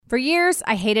For years,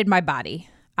 I hated my body.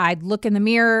 I'd look in the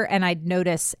mirror and I'd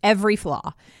notice every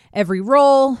flaw, every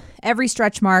roll, every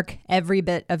stretch mark, every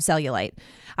bit of cellulite.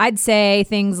 I'd say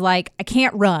things like, I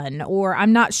can't run, or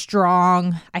I'm not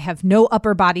strong, I have no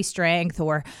upper body strength,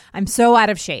 or I'm so out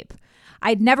of shape.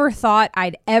 I'd never thought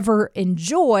I'd ever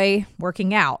enjoy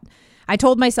working out. I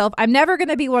told myself I'm never going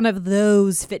to be one of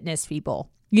those fitness people.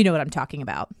 You know what I'm talking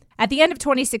about. At the end of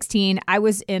 2016, I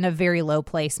was in a very low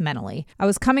place mentally. I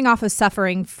was coming off of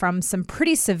suffering from some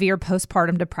pretty severe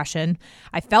postpartum depression.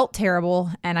 I felt terrible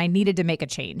and I needed to make a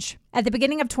change. At the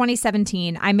beginning of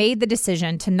 2017, I made the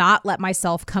decision to not let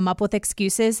myself come up with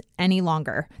excuses any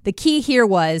longer. The key here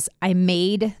was I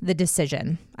made the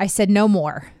decision. I said no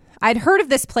more. I'd heard of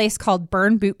this place called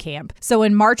Burn Boot Camp. So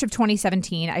in March of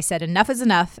 2017, I said enough is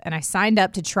enough, and I signed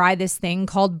up to try this thing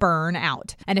called Burn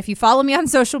Out. And if you follow me on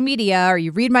social media or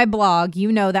you read my blog,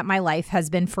 you know that my life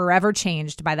has been forever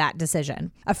changed by that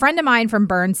decision. A friend of mine from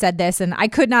Burn said this, and I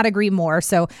could not agree more,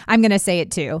 so I'm going to say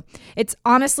it too. It's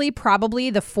honestly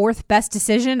probably the fourth best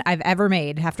decision I've ever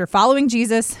made. After following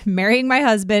Jesus, marrying my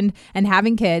husband, and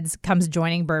having kids comes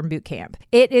joining Burn Boot Camp.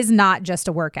 It is not just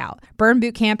a workout. Burn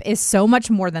Boot Camp is so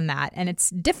much more than that, and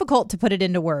it's difficult to put it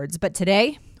into words, but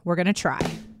today we're going to try.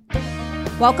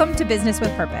 Welcome to Business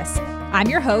with Purpose. I'm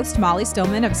your host, Molly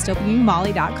Stillman of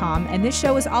StillmanMolly.com, and this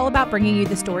show is all about bringing you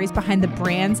the stories behind the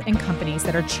brands and companies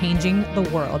that are changing the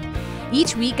world.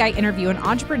 Each week, I interview an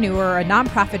entrepreneur, a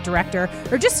nonprofit director,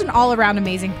 or just an all-around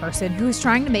amazing person who is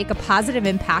trying to make a positive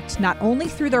impact not only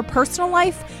through their personal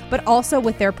life, but also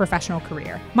with their professional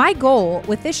career. My goal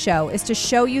with this show is to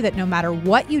show you that no matter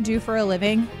what you do for a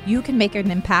living, you can make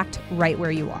an impact right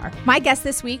where you are. My guests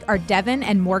this week are Devin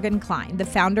and Morgan Klein, the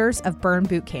founders of Burn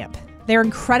Boot Camp. Their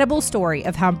incredible story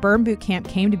of how Burn Boot Camp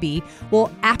came to be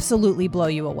will absolutely blow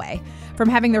you away. From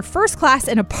having their first class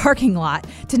in a parking lot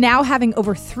to now having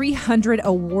over 300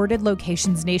 awarded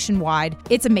locations nationwide,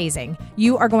 it's amazing.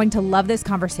 You are going to love this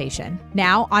conversation.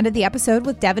 Now, on to the episode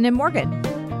with Devin and Morgan.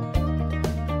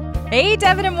 Hey,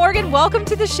 Devin and Morgan, welcome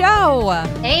to the show.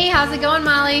 Hey, how's it going,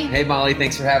 Molly? Hey, Molly,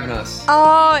 thanks for having us.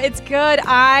 Oh, it's good.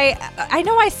 I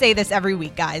know I say this every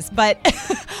week, guys, but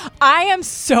I am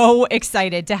so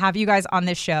excited to have you guys on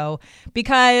this show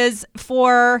because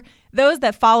for those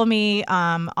that follow me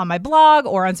on my blog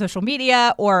or on social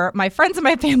media or my friends and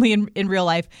my family in real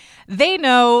life, they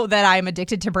know that I'm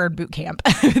addicted to Burn Boot Camp.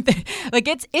 Like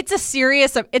it's a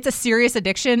serious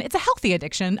addiction. It's a healthy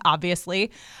addiction,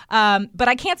 obviously, but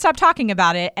I can't stop talking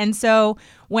about it. And so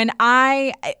when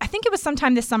I think it was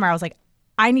sometime this summer, I was like,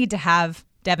 I need to have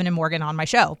Devin and Morgan on my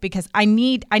show because I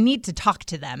need to talk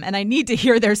to them and I need to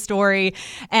hear their story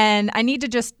and I need to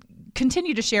just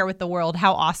continue to share with the world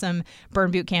how awesome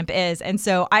Burn Boot Camp is. And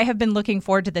so I have been looking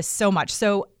forward to this so much.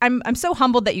 So I'm so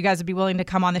humbled that you guys would be willing to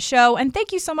come on the show. And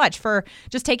thank you so much for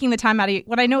just taking the time out of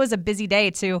what I know is a busy day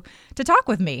to talk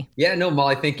with me. Yeah, no,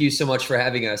 Molly, thank you so much for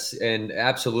having us. And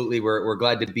absolutely, we're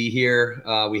glad to be here.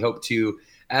 We hope to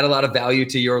add a lot of value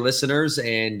to your listeners.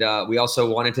 And we also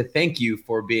wanted to thank you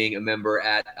for being a member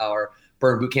at our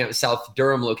Burn Boot Camp South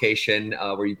Durham location,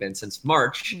 where you've been since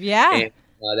March. Yeah. And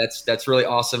that's really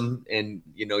awesome. And,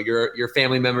 you know, you're a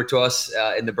family member to us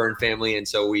in the Burn family. And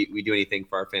so we do anything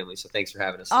for our family. So thanks for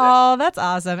having us today. Oh, that's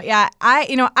awesome. Yeah. I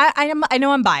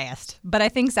know I'm biased, but I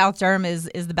think South Durham is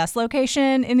the best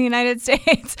location in the United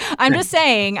States. I'm just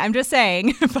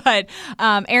saying, but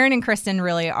Aaron and Kristen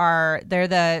really are,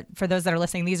 for those that are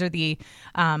listening, they're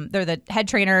the head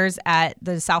trainers at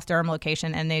the South Durham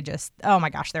location. And they just, oh my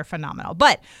gosh, they're phenomenal.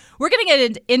 But we're going to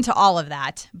get into all of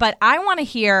that. But I want to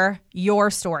hear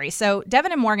your story. So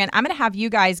Devin and Morgan, I'm going to have you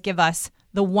guys give us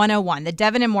the 101, the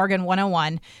Devin and Morgan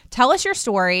 101. Tell us your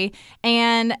story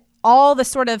and all the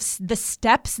sort of the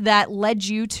steps that led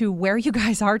you to where you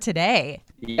guys are today.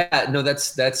 Yeah, no,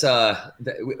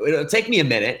 it'll take me a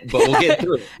minute, but we'll get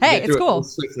through it. It's cool.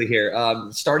 Swiftly here.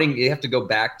 Starting, you have to go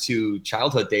back to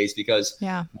childhood days because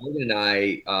Morgan and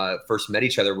I first met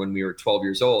each other when we were 12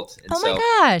 years old. And my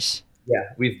gosh. Yeah,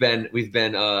 we've been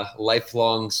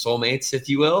lifelong soulmates, if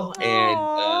you will.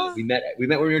 Aww. And we met when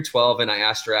we were 12, and I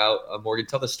asked her out. Morgan,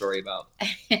 tell the story about.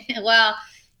 Well,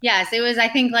 yes, it was, I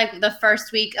think, like the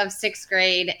first week of sixth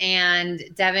grade, and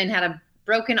Devin had a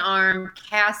broken arm,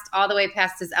 cast all the way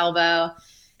past his elbow.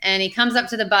 And he comes up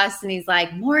to the bus and he's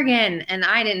like, Morgan. And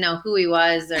I didn't know who he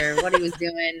was or what he was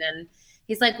doing. And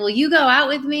he's like, will you go out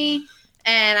with me?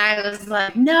 And I was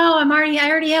like, no, I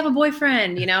already have a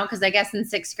boyfriend, you know, because I guess in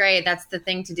sixth grade, that's the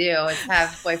thing to do is have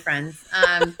boyfriends.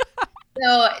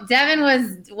 So Devin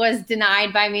was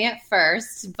denied by me at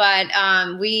first, but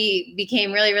we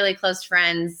became really, really close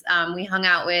friends. We hung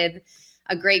out with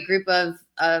a great group of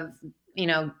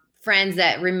friends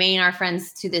that remain our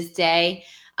friends to this day.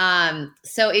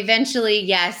 So eventually,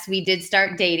 yes, we did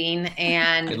start dating,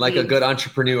 and like a good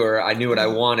entrepreneur, I knew what I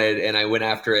wanted and I went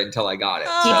after it until I got it.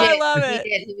 Oh, he did. I love it. He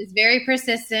did. He was very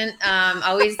persistent,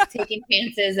 always taking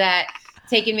chances at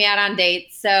taking me out on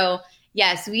dates. So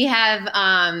yes, we have,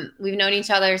 we've known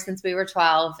each other since we were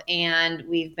 12, and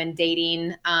we've been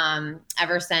dating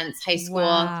ever since high school.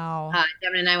 Wow.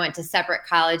 Devin and I went to separate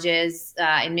colleges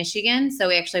in Michigan. So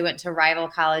we actually went to rival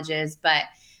colleges, but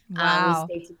Wow.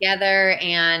 we stayed together,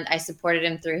 and I supported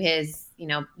him through his,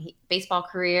 baseball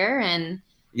career. And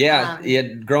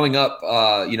growing up,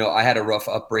 I had a rough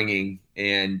upbringing,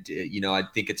 and, I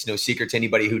think it's no secret to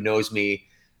anybody who knows me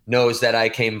knows that I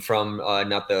came from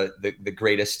not the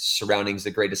greatest surroundings,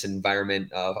 the greatest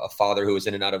environment, a father who was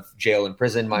in and out of jail and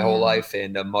prison my whole life,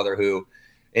 and a mother who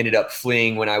ended up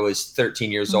fleeing when I was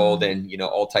 13 years old, and,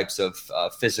 all types of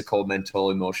physical, mental,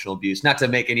 emotional abuse. Not to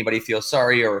make anybody feel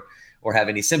sorry or have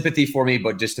any sympathy for me,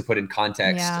 but just to put in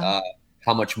context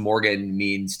how much Morgan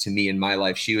means to me in my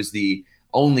life. She was the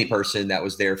only person that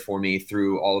was there for me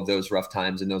through all of those rough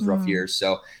times and those rough years.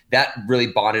 So that really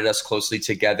bonded us closely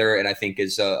together, and I think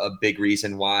is a big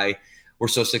reason why we're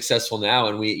so successful now.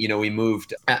 And we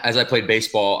moved, as I played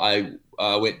baseball, I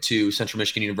went to Central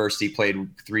Michigan University, played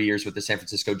 3 years with the San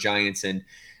Francisco Giants, and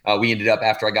we ended up,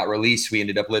 after I got released, we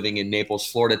ended up living in Naples,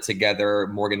 Florida together,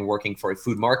 Morgan working for a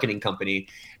food marketing company.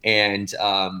 And,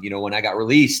 when I got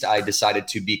released, I decided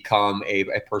to become a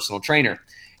personal trainer.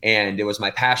 And it was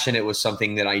my passion. It was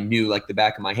something that I knew like the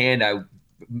back of my hand.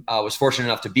 I was fortunate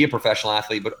enough to be a professional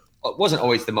athlete, but wasn't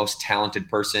always the most talented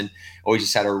person. Always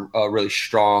just had a really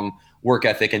strong work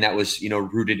ethic. And that was,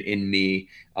 rooted in me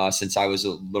since I was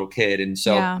a little kid. And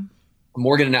so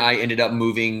Morgan and I ended up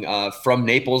moving from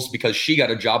Naples because she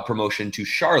got a job promotion to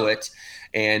Charlotte.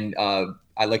 And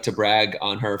I like to brag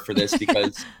on her for this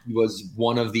because she was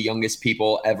one of the youngest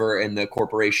people ever in the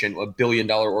corporation, a $1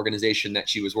 billion organization that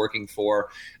she was working for,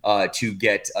 to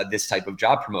get this type of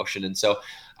job promotion. And so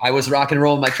I was rock and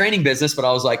roll in my training business, but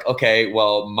I was like, okay,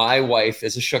 well, my wife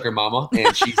is a sugar mama,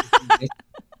 and she's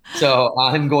so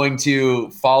I'm going to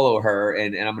follow her,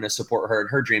 and I'm going to support her in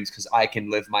her dreams because I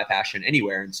can live my passion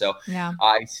anywhere. And so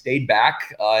I stayed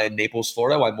back in Naples,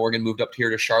 Florida, while Morgan moved up here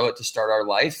to Charlotte to start our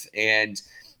life. And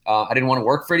I didn't want to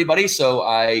work for anybody, so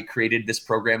I created this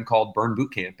program called Burn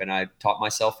Bootcamp, and I taught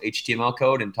myself HTML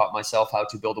code and taught myself how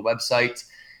to build a website,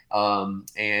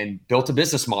 and built a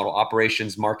business model,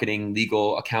 operations, marketing,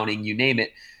 legal, accounting, you name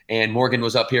it. And Morgan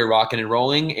was up here rocking and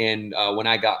rolling. And when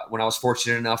I was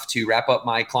fortunate enough to wrap up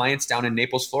my clients down in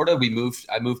Naples, Florida,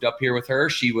 I moved up here with her.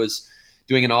 She was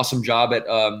doing an awesome job at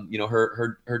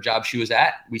her job she was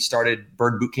at. We started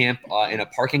Burn Bootcamp in a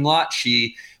parking lot.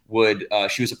 She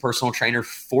was a personal trainer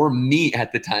for me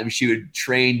at the time. She would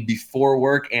train before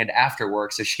work and after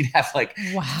work. So she'd have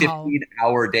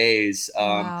 15-hour days.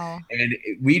 And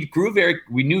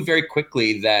we knew very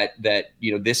quickly that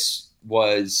this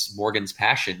was Morgan's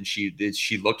passion.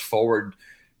 She looked forward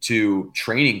to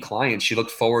training clients. She looked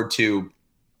forward to,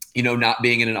 not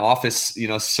being in an office,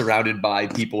 surrounded by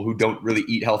people who don't really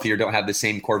eat healthy or don't have the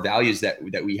same core values that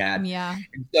we had. Yeah.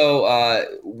 And so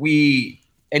we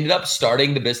ended up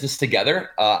starting the business together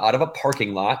out of a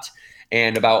parking lot.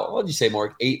 And about, what did you say,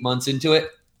 Morgan, 8 months into it?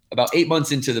 About 8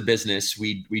 months into the business,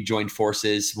 we joined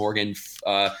forces. Morgan.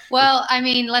 Well, I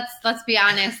mean, let's be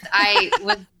honest. I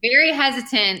was very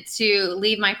hesitant to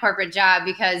leave my corporate job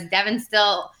because Devin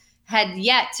still had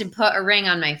yet to put a ring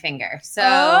on my finger. So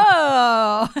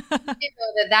that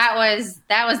was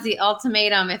the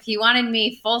ultimatum. If he wanted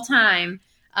me full time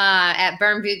at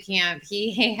Burn Bootcamp,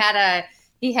 he had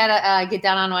to get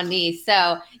down on one knee.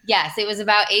 So yes, it was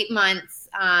about 8 months.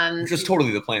 Which was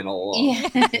totally the plan all along.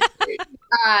 Yeah.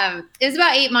 It was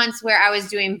about 8 months where I was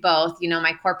doing both,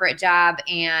 my corporate job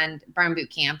and Burn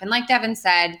Bootcamp. And like Devin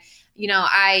said,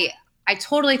 I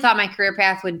totally thought my career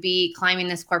path would be climbing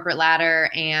this corporate ladder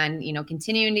and,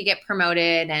 continuing to get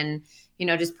promoted and,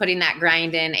 just putting that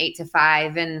grind in 8 to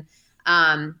 5. And,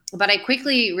 but I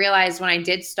quickly realized when I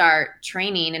did start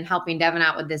training and helping Devin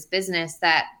out with this business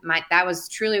that was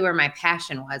truly where my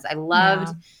passion was. I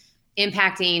loved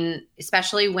impacting,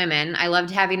 especially women. I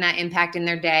loved having that impact in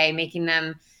their day, making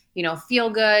them, feel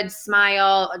good,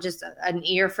 smile, just an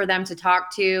ear for them to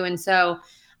talk to. And so,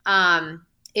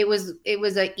 it was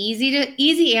a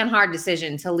easy and hard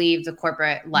decision to leave the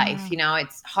corporate life.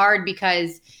 It's hard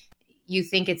because you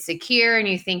think it's secure and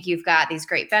you think you've got these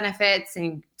great benefits,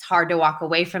 and it's hard to walk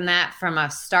away from that from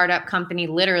a startup company,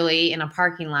 literally in a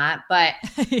parking lot. But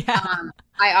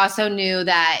I also knew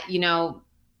that,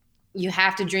 you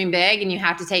have to dream big and you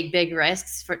have to take big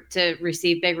risks to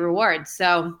receive big rewards.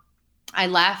 So I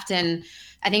left, and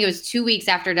I think it was 2 weeks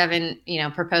after Devin,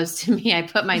 proposed to me, I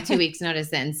put my 2 weeks notice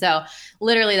in. So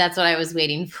literally that's what I was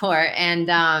waiting for. And,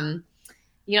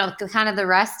 kind of the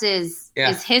rest is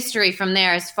history from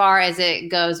there as far as it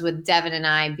goes with Devin and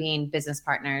I being business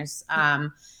partners.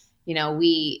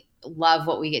 We love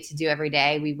what we get to do every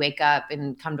day. We wake up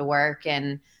and come to work,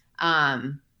 and,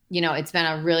 it's been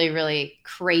a really, really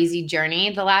crazy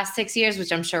journey the last 6 years,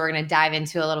 which I'm sure we're going to dive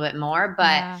into a little bit more.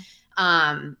 But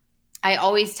I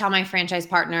always tell my franchise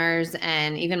partners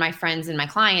and even my friends and my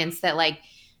clients that,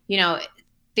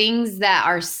 things that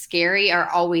are scary are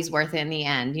always worth it in the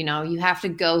end. You have to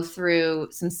go through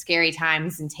some scary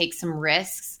times and take some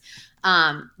risks.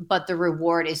 But the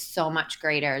reward is so much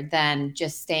greater than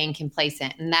just staying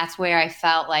complacent. And that's where I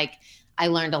felt like I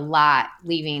learned a lot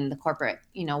leaving the corporate,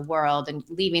 world and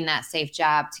leaving that safe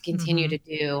job to continue to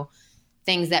do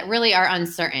things that really are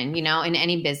uncertain. In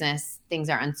any business, things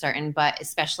are uncertain, but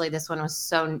especially this one was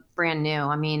so brand new.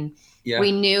 I mean,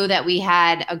 we knew that we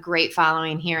had a great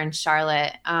following here in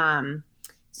Charlotte.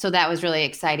 So that was really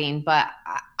exciting. But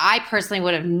I personally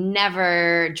would have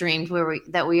never dreamed where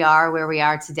we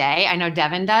are today. I know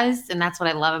Devin does. And that's what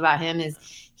I love about him is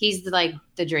he's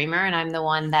the dreamer, and I'm the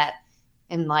one that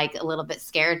am a little bit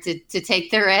scared to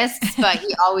take the risks, but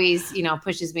he always,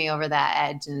 pushes me over that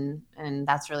edge. And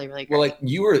that's really, really great. Well,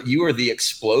 you were the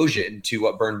explosion to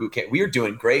what Burn Boot Camp. We were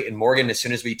doing great. And Morgan, as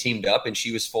soon as we teamed up and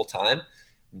she was full-time,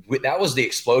 that was the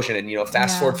explosion. And,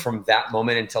 fast forward from that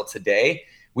moment until today,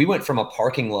 we went from a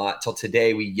parking lot till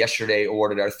today. We yesterday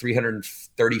awarded our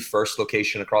 331st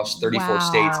location across 34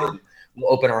 states. And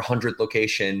we'll open our 100th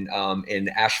location in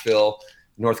Asheville,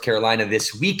 North Carolina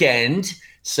this weekend.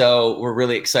 So we're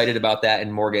really excited about that.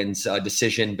 And Morgan's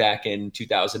decision back in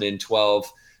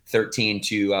 2012, 13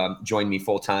 to join me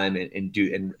full time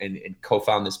and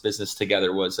co-found this business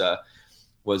together was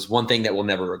one thing that we'll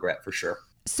never regret for sure.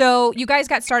 So you guys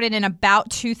got started in about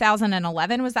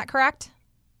 2011, was that correct?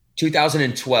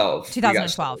 2012.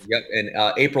 2012. Yep. And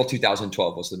April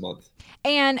 2012 was the month.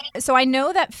 And so I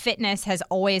know that fitness has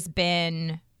always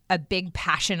been a big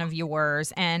passion of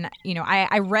yours. And,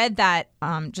 I read that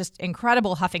just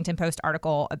incredible Huffington Post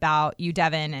article about you,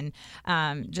 Devin, and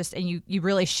you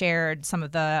really shared some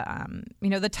of the,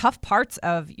 the tough parts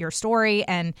of your story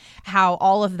and how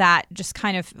all of that just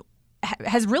kind of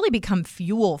has really become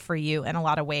fuel for you in a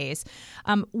lot of ways.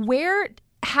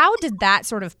 How did that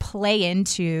sort of play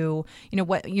into,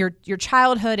 what your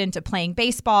childhood, into playing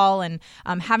baseball and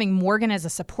having Morgan as a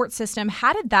support system?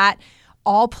 How did that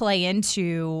all play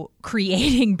into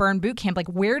creating Burn Boot Camp?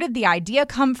 Where did the idea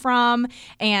come from?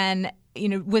 And,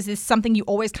 was this something you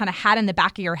always kind of had in the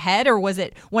back of your head, or was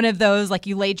it one of those,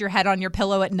 you laid your head on your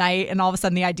pillow at night and all of a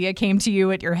sudden the idea came to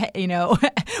you at your head,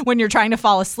 when you're trying to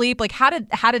fall asleep? How did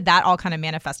that all kind of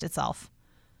manifest itself?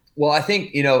 Well, I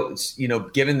think,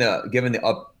 given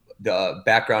the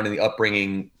background and the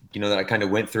upbringing, that I kind of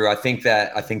went through, I think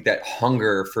that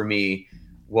hunger for me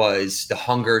was the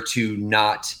hunger to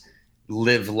not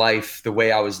live life the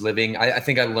way I was living. I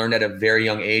think I learned at a very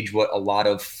young age what a lot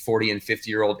of 40 and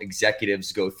 50-year-old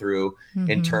executives go through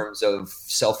in terms of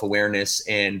self-awareness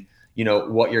and,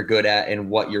 what you're good at and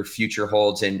what your future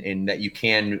holds, and that you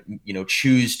can,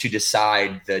 choose to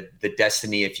decide the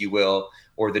destiny, if you will,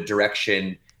 or the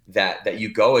direction that you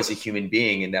go as a human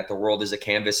being, and that the world is a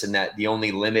canvas, and that the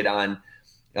only limit on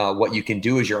what you can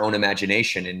do is your own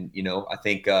imagination. And, I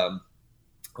think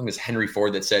it was Henry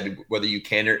Ford that said, whether you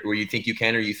can or you think you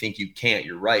can or you think you can't,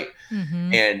 you're right.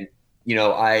 And,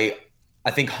 I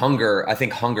think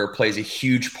hunger plays a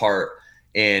huge part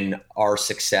in our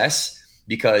success,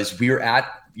 because we were at,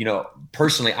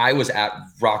 personally, I was at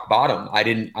rock bottom.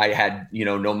 I had,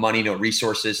 no money, no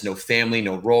resources, no family,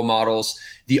 no role models.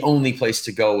 The only place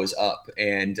to go was up.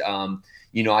 And,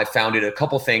 I founded a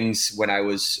couple things when I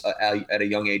was at a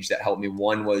young age that helped me.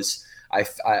 One was I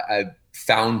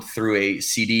found through a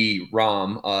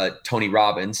CD-ROM, Tony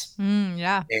Robbins.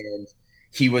 And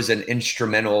he was an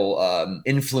instrumental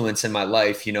influence in my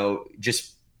life.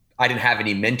 I didn't have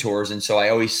any mentors. And so I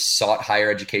always sought higher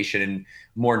education and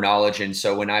more knowledge. And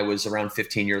so when I was around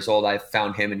 15 years old, I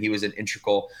found him, and he was an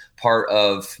integral part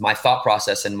of my thought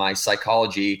process and my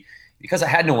psychology, because I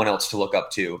had no one else to look up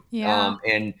to.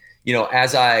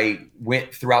 As I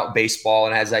went throughout baseball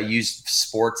and as I used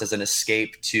sports as an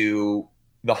escape to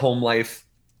the home life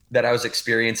that I was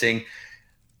experiencing,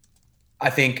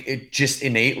 I think it just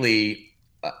innately,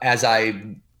 as I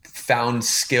found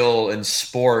skill in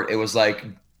sport, it was like,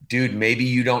 dude, maybe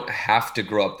you don't have to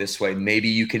grow up this way. Maybe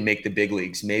you can make the big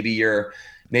leagues. Maybe you're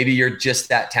just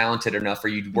that talented enough, or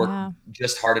you work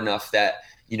just hard enough that,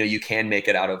 you can make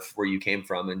it out of where you came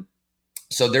from. And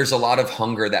So there's a lot of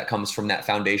hunger that comes from that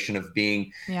foundation of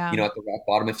being, at the rock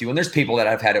bottom, if you will. And there's people that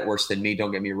have had it worse than me,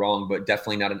 don't get me wrong, but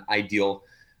definitely not an ideal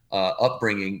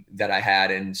upbringing that I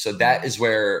had. And so that is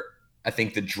where I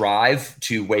think the drive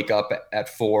to wake up at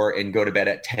 4 and go to bed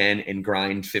at 10 and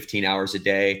grind 15 hours a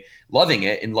day, loving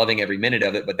it and loving every minute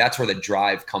of it. But that's where the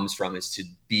drive comes from, is to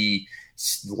be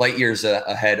light years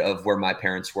ahead of where my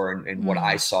parents were and what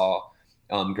I saw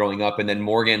growing up. And then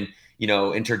Morgan,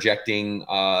 interjecting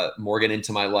Morgan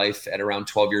into my life at around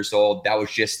 12 years old.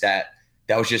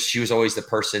 She was always the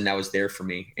person that was there for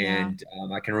me. Yeah. And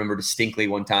I can remember distinctly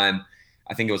one time,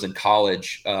 I think it was in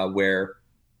college, where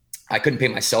I couldn't pay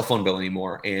my cell phone bill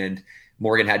anymore. And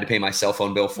Morgan had to pay my cell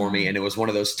phone bill for me. And it was one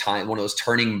of those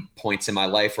turning points in my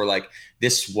life where, like,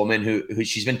 this woman who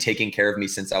she's been taking care of me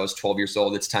since I was 12 years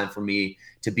old. It's time for me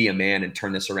to be a man and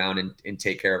turn this around and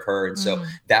take care of her. And so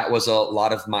that was a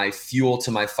lot of my fuel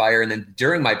to my fire. And then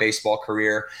during my baseball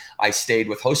career, I stayed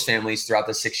with host families throughout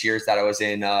the 6 years that I was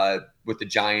in with the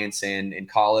Giants and in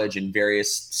college in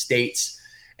various states,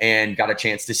 and got a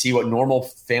chance to see what normal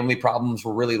family problems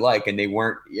were really like. And they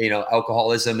weren't,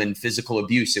 alcoholism and physical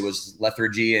abuse. It was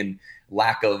lethargy and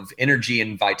lack of energy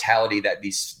and vitality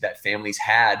that families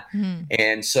had.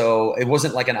 And so it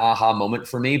wasn't like an aha moment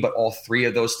for me, but all 3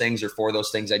 of those things, or 4 of those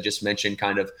things I just mentioned,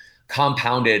 kind of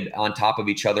compounded on top of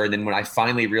each other. And then when I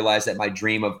finally realized that my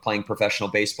dream of playing professional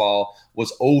baseball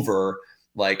was over,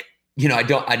 like,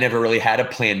 I never really had a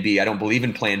plan B. I don't believe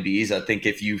in plan Bs. I think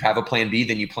if you have a plan B,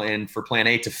 then you plan for plan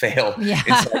A to fail. Yeah.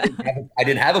 And so I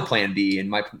didn't have a plan B. And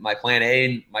my plan A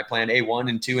and my plan A1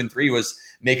 and 2 and 3 was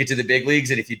make it to the big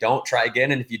leagues. And if you don't, try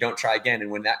again. And if you don't, try again.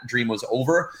 And when that dream was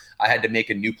over, I had to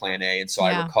make a new plan A. And so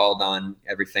I recalled on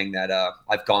everything that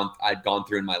I'd gone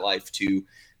through in my life to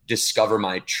discover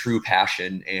my true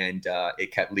passion. And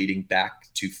it kept leading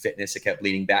back to fitness. It kept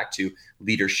leading back to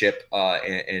leadership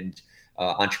and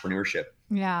entrepreneurship.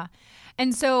 Yeah.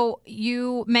 And so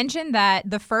you mentioned that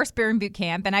the first Beer and Boot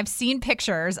Camp, and I've seen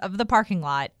pictures of the parking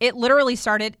lot, it literally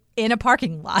started in a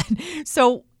parking lot.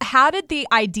 So how did the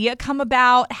idea come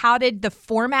about? How did the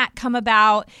format come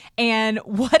about? And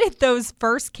what did those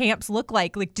first camps look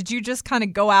like? Like, did you just kind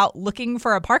of go out looking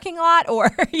for a parking lot, or,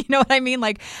 you know what I mean?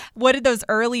 Like, what did those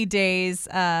early days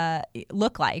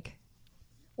look like?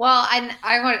 Well,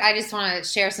 I just want to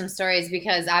share some stories,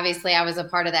 because obviously I was a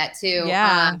part of that too.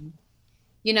 Yeah.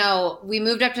 We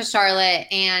moved up to Charlotte,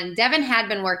 and Devin had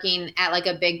been working at like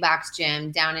a big box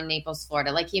gym down in Naples,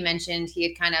 Florida. Like he mentioned, he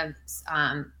had kind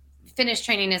of finished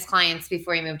training his clients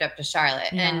before he moved up to Charlotte.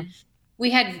 Yeah. And we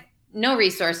had no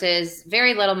resources,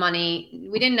 very little money.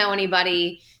 We didn't know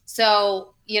anybody.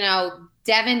 So,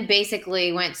 Devin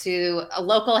basically went to a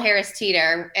local Harris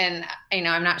Teeter, and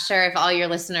I'm not sure if all your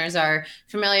listeners are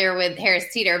familiar with Harris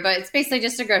Teeter, but it's basically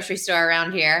just a grocery store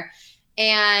around here.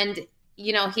 And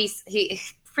he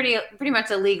pretty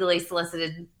much illegally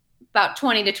solicited about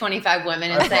 20 to 25 women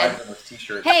and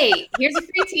said, "Hey, here's a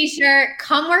free T-shirt.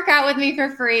 Come work out with me for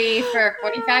free for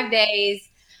 45 days."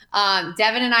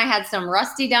 Devin and I had some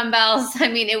rusty dumbbells. I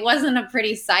mean, it wasn't a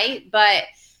pretty sight, but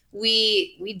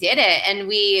we did it. And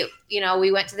we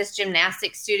went to this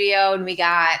gymnastics studio, and we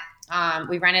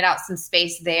rented out some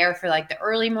space there for like the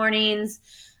early mornings.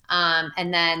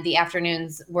 And then the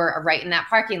afternoons were right in that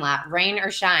parking lot, rain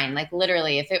or shine. Like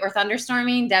literally, if it were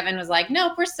thunderstorming, Devin was like,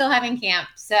 "Nope, we're still having camp."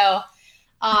 So,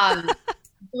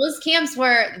 those camps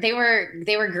were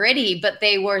gritty, but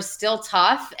they were still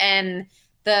tough. And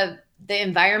the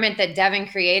environment that Devin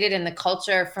created and the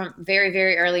culture from very,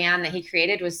 very early on that he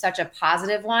created was such a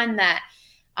positive one that,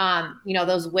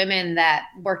 those women that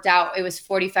worked out, it was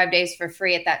 45 days for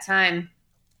free at that time.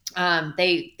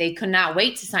 They could not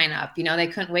wait to sign up. They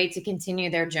couldn't wait to continue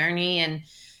their journey. And,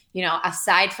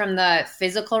 aside from the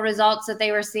physical results that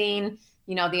they were seeing,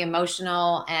 the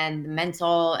emotional and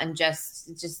mental and just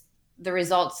the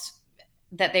results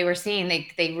that they were seeing,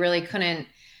 they really couldn't,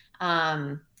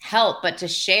 help but to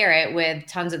share it with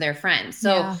tons of their friends.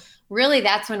 So really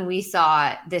that's when we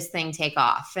saw this thing take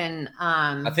off. And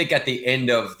I think at the end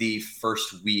of the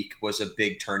first week was a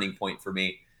big turning point for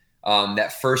me.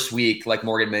 That first week, like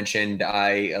Morgan mentioned,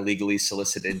 I illegally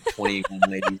solicited 21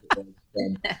 ladies from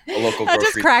a local grocery That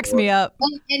just cracks store. me up.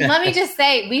 And let me just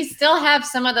say, we still have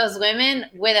some of those women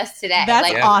with us today.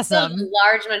 That's awesome. A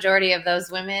large majority of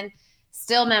those women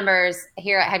still members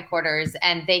here at headquarters,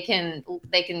 and they can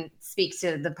speak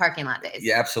to the parking lot days.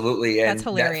 Yeah, absolutely. And that's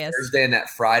hilarious. That Thursday and that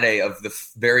Friday of the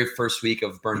very first week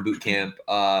of Burn Boot Camp,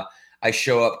 I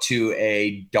show up to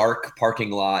a dark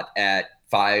parking lot at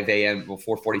 5 a.m.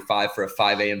 4:45 for a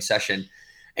 5 a.m. session.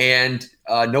 And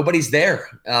nobody's there.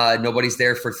 Nobody's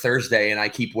there for Thursday, and I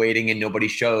keep waiting and nobody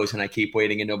shows, and I keep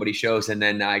waiting and nobody shows. And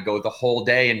then I go the whole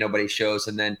day and nobody shows.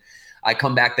 And then I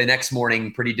come back the next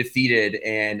morning pretty defeated,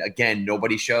 and again,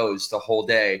 nobody shows the whole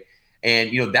day.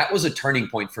 And, that was a turning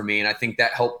point for me. And I think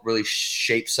that helped really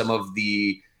shape some of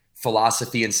the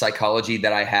philosophy and psychology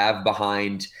that I have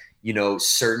behind,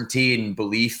 certainty and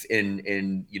belief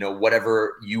in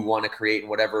whatever you want to create and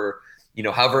whatever,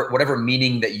 whatever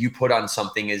meaning that you put on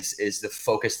something is the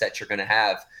focus that you're going to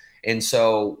have. And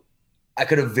so I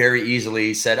could have very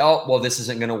easily said, oh, well, this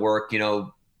isn't going to work.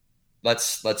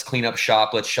 Let's clean up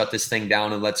shop. Let's shut this thing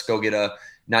down and let's go get a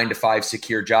 9-to-5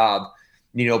 secure job.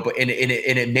 But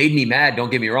it made me mad.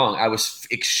 Don't get me wrong. I was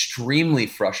extremely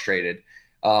frustrated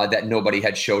that nobody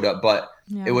had showed up, but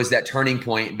it was that turning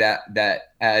point that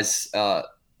as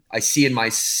I see in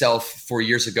myself 4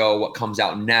 years ago, what comes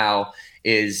out now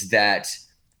is that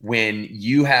when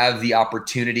you have the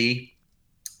opportunity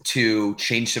to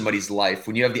change somebody's life,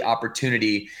 when you have the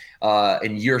opportunity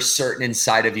and you're certain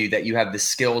inside of you that you have the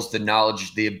skills, the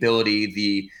knowledge, the ability,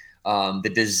 the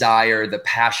desire, the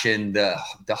passion, the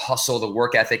hustle, the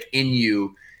work ethic in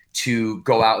you to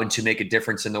go out and to make a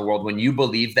difference in the world. When you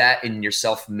believe that in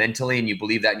yourself mentally and you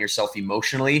believe that in yourself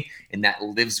emotionally, and that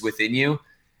lives within you,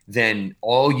 then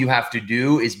all you have to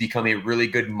do is become a really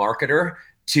good marketer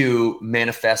to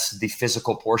manifest the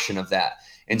physical portion of that.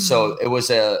 And so it was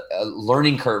a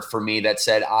learning curve for me that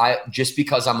said, just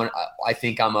because I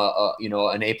think I'm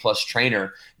an A+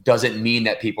 trainer doesn't mean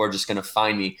that people are just going to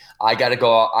find me. I got to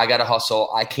go out. I got to hustle.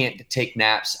 I can't take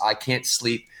naps. I can't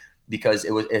sleep, because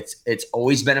it's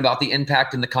always been about the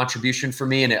impact and the contribution for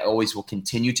me. And it always will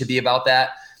continue to be about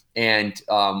that. And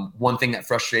one thing that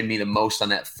frustrated me the most on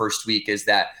that first week is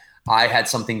that I had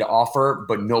something to offer,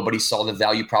 but nobody saw the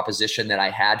value proposition that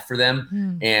I had for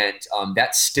them. And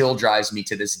that still drives me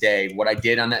to this day. What I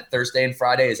did on that Thursday and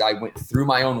Friday is I went through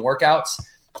my own workouts.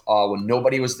 When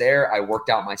nobody was there, I worked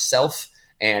out myself,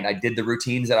 and I did the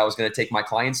routines that I was going to take my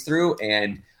clients through.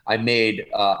 And I made,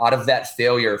 out of that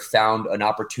failure, found an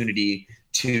opportunity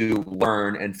to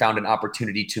learn and found an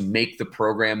opportunity to make the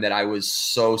program that I was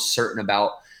so certain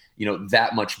about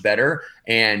that much better.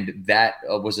 And that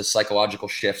was a psychological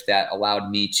shift that allowed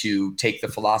me to take the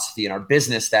philosophy in our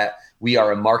business that we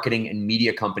are a marketing and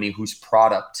media company whose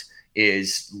product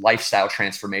is lifestyle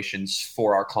transformations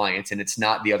for our clients. And it's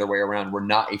not the other way around. We're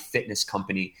not a fitness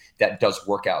company that does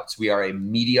workouts. We are a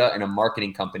media and a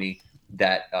marketing company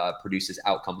that produces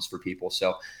outcomes for people.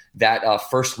 So that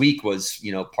first week was,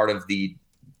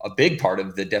 a big part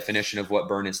of the definition of what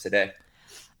Burn is today.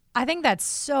 I think that's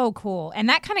so cool. And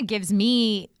that kind of gives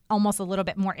me almost a little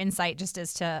bit more insight just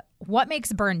as to what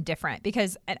makes Burn different.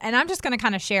 Because, and I'm just going to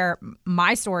kind of share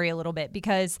my story a little bit,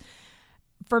 because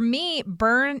for me,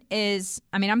 Burn is,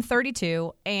 I'm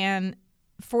 32, and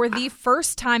for the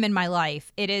first time in my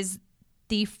life, it is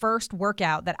the first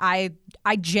workout that I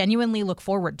genuinely look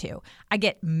forward to. I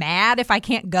get mad if I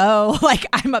can't go. Like,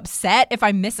 I'm upset if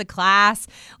I miss a class.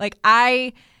 Like,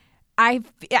 I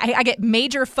get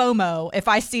major FOMO if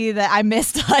I see that I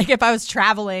missed, like if I was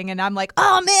traveling and I'm like,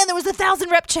 oh man, there was a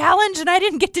 1,000-rep challenge and I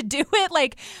didn't get to do it.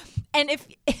 Like, and if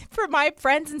for my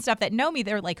friends and stuff that know me,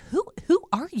 they're like, who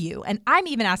are you? And I'm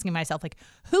even asking myself, like,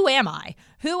 who am I?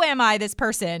 Who am I, this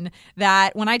person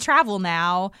that when I travel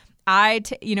now, I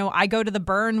go to the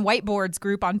Burn whiteboards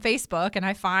group on Facebook and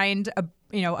I find a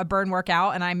Burn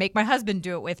workout and I make my husband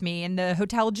do it with me in the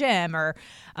hotel gym. Or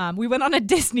we went on a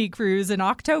Disney cruise in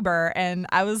October and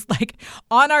I was like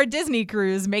on our Disney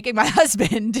cruise making my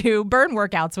husband do Burn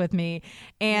workouts with me.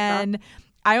 And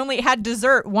I only had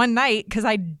dessert one night because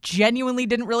I genuinely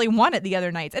didn't really want it the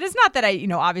other nights. And it's not that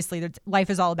obviously life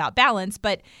is all about balance,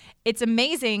 but it's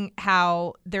amazing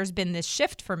how there's been this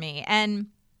shift for me. And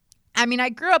I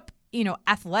grew up,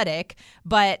 athletic,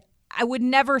 but I would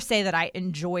never say that I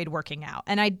enjoyed working out.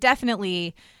 And I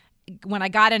definitely, when I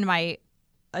got into my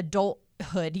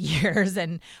adulthood years,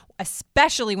 and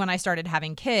especially when I started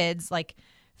having kids, like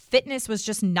fitness was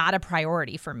just not a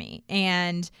priority for me.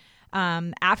 And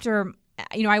after,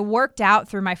 I worked out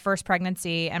through my first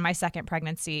pregnancy and my second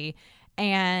pregnancy.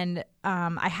 And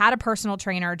I had a personal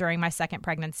trainer during my second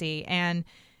pregnancy. And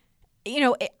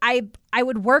I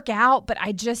would work out, but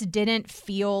I just didn't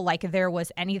feel like there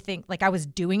was anything, like I was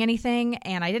doing anything,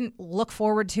 and I didn't look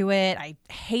forward to it. I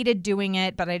hated doing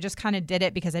it, but I just kind of did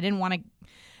it because I didn't want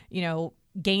to,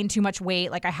 gain too much weight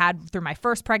like I had through my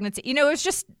first pregnancy. It was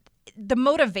just the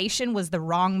motivation was the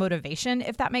wrong motivation,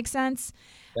 if that makes sense.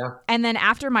 Yeah. And then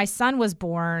after my son was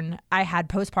born, I had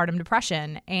postpartum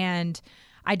depression, and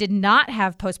I did not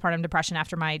have postpartum depression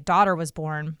after my daughter was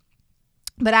born.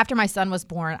 But after my son was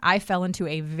born, I fell into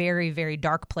a very, very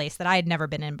dark place that I had never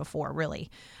been in before, really.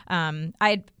 I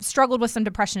had struggled with some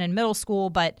depression in middle school,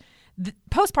 but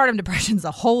postpartum depression is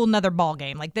a whole nother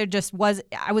ballgame. Like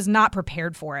I was not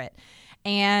prepared for it.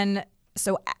 And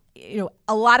so,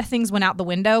 a lot of things went out the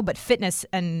window, but fitness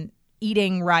and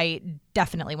eating right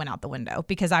definitely went out the window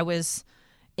because I was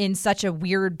in such a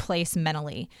weird place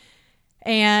mentally.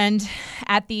 And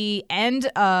at the end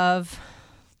of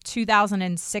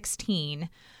 2016,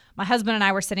 my husband and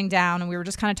I were sitting down and we were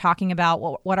just kind of talking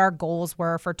about what our goals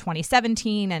were for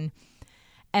 2017. And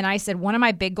I said, one of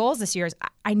my big goals this year is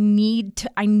I need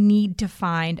to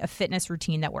find a fitness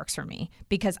routine that works for me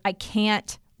because I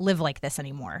can't live like this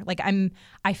anymore. Like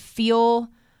I feel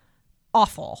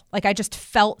awful. Like I just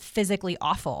felt physically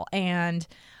awful and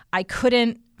I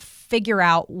couldn't figure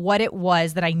out what it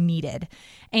was that I needed.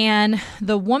 And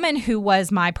the woman who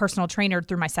was my personal trainer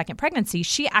through my second pregnancy,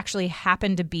 she actually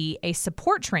happened to be a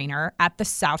support trainer at the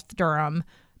South Durham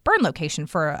burn location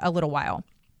for a little while.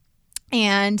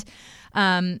 And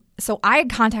so I had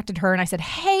contacted her and I said,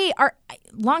 hey,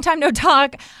 long time no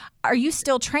talk. Are you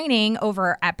still training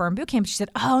over at Burn Bootcamp? She said,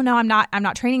 oh, no, I'm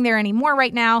not training there anymore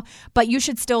right now, but you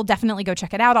should still definitely go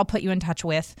check it out. I'll put you in touch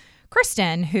with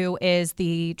Kristen, who is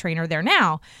the trainer there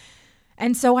now.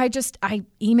 And so I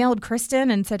emailed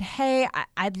Kristen and said, hey,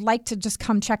 I'd like to just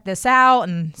come check this out.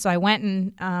 And so I went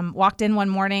and walked in one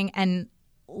morning and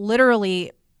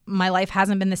literally my life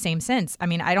hasn't been the same since. I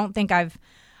mean,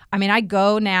 I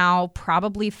go now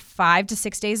probably 5 to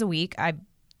 6 days a week. I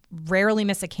rarely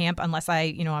miss a camp unless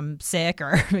I'm sick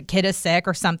or a kid is sick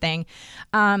or something.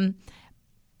 And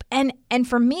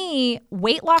for me,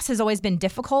 weight loss has always been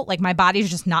difficult. Like my body's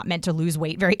just not meant to lose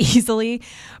weight very easily.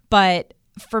 But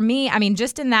for me, I mean,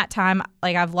 just in that time,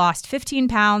 like I've lost 15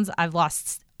 pounds. I've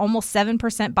lost almost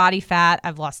 7% body fat.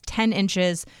 I've lost 10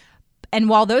 inches. And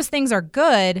while those things are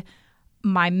good,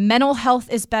 my mental health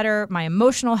is better. My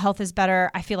emotional health is better.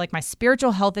 I feel like my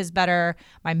spiritual health is better.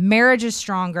 My marriage is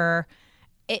stronger.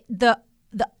 The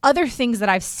other things that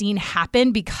I've seen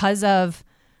happen because of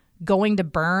going to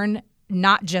burn,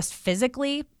 not just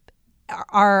physically,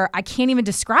 I can't even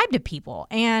describe to people.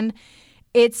 And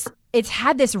it's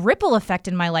had this ripple effect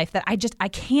in my life that I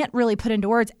can't really put into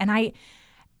words. And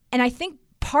I think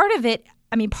part of it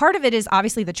is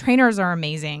obviously the trainers are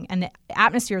amazing and the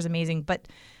atmosphere is amazing, but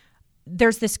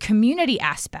there's this community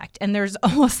aspect and there's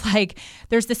almost like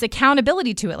there's this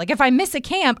accountability to it. Like if I miss a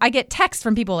camp, I get texts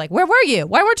from people like, where were you?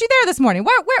 Why weren't you there this morning?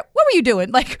 What were you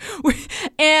doing? Like,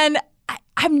 and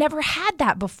I've never had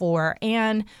that before.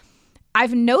 And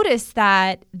I've noticed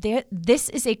that this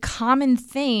is a common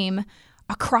theme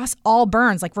across all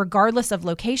burns, like regardless of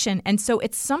location. And so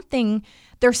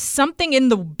there's something in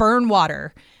the burn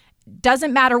water.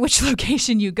 Doesn't matter which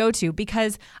location you go to,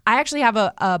 because I actually have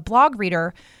a blog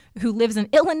reader who lives in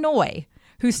Illinois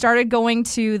who started going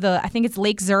to I think it's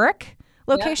Lake Zurich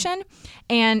location. Yeah.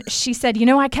 And she said,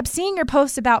 I kept seeing your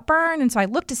posts about burn. And so I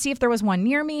looked to see if there was one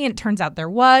near me and it turns out there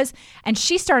was. And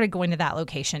she started going to that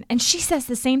location and she says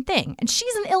the same thing. And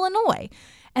she's in Illinois.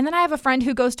 And then I have a friend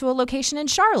who goes to a location in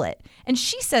Charlotte and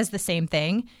she says the same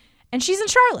thing and she's in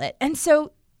Charlotte. And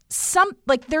so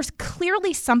there's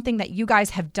clearly something that you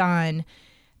guys have done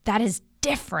that is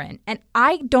different. And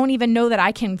I don't even know that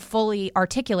I can fully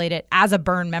articulate it as a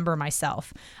burn member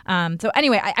myself. So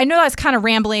anyway, I know that's kind of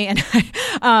rambling,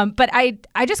 and but I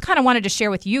just kind of wanted to share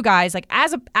with you guys, like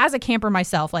as a camper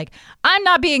myself, like I'm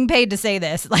not being paid to say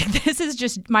this. Like this is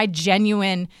just my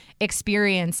genuine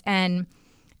experience, and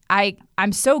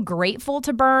I'm so grateful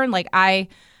to burn. Like I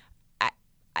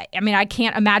mean, I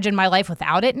can't imagine my life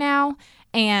without it now.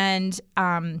 And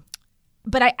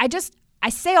but I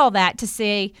say all that to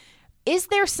say, is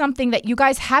there something that you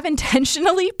guys have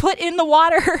intentionally put in the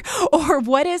water, or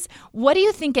what do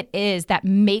you think it is that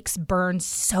makes burn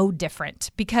so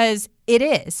different? Because it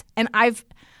is. And I've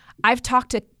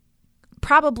talked to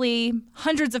probably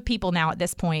hundreds of people now at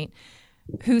this point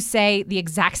who say the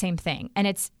exact same thing.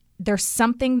 And there's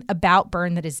something about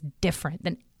burn that is different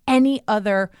than any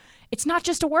other. It's not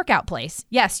just a workout place.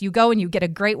 Yes, you go and you get a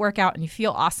great workout and you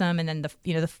feel awesome. And then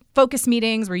the focus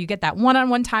meetings where you get that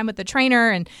one-on-one time with the trainer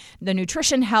and the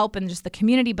nutrition help and just the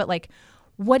community. But like,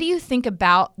 what do you think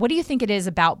it is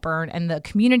about burn and the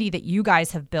community that you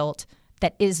guys have built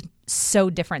that is so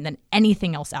different than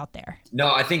anything else out there?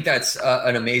 No, I think that's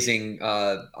an amazing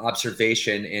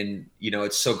observation. And,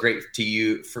 it's so great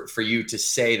for you to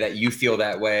say that you feel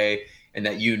that way and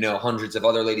that hundreds of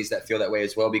other ladies that feel that way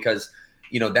as well, because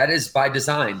that is by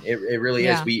design. It really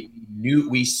is.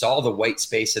 We saw the white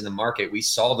space in the market. We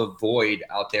saw the void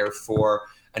out there for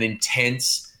an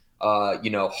intense,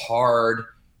 hard,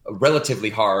 relatively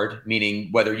hard,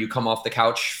 meaning whether you come off the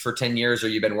couch for 10 years or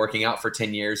you've been working out for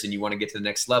 10 years and you want to get to the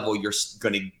next level, you're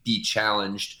going to be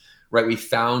challenged, right? We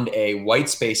found a white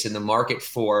space in the market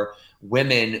for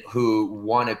women who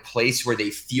want a place where they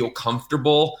feel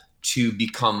comfortable to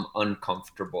become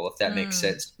uncomfortable, if that makes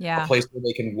sense. Yeah. A place where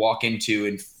they can walk into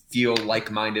and feel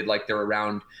like-minded, like they're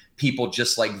around people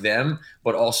just like them,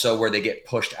 but also where they get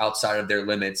pushed outside of their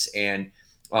limits and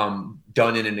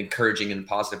done in an encouraging and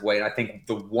positive way. And I think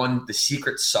the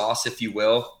secret sauce, if you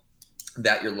will,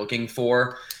 that you're looking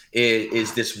for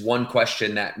is this one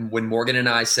question that when Morgan and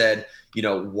I said,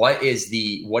 what is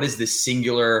the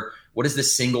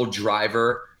single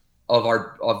driver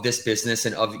of this business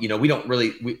and of,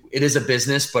 it is a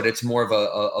business, but it's more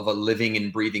of a living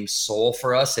and breathing soul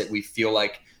for us, that we feel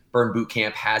like Burn Boot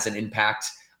Camp has an impact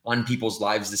on people's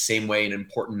lives the same way an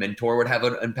important mentor would have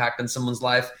an impact on someone's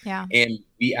life. Yeah. And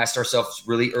we asked ourselves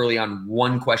really early on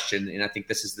one question, and I think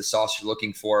this is the sauce you're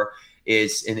looking for, and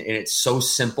it's so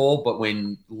simple, but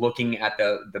when looking at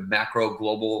the macro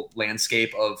global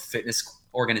landscape of fitness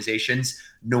organizations,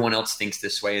 no one else thinks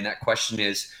this way. And that question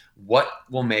is, what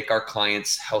will make our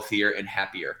clients healthier and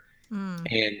happier?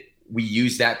 And we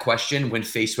use that question when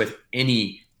faced with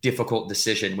any difficult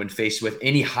decision, when faced with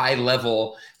any high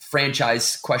level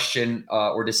franchise question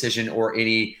or decision, or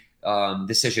any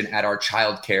decision at our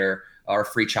childcare, our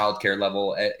free childcare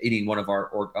level at any one of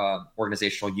our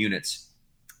organizational units.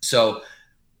 So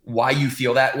why you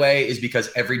feel that way is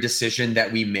because every decision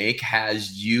that we make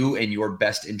has you and your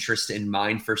best interest in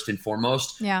mind first and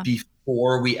foremost,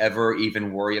 before we ever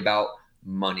even worry about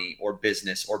money or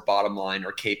business or bottom line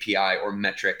or KPI or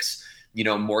metrics.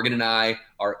 Morgan and I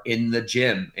are in the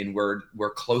gym and we're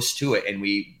close to it, and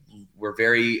we're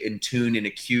very in tune and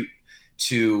acute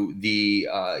to the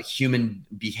human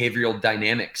behavioral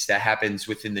dynamics that happens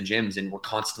within the gyms, and we're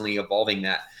constantly evolving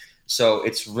that. So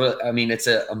it's it's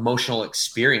an emotional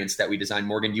experience that we design.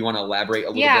 Morgan, do you want to elaborate a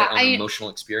little bit on emotional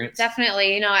experience?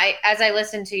 Definitely. As I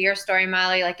listened to your story,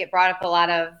 Molly, like, it brought up a lot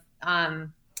of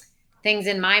things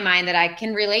in my mind that I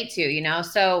can relate to,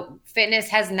 so fitness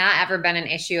has not ever been an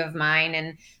issue of mine,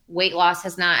 and weight loss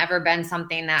has not ever been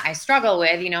something that I struggle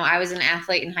with. I was an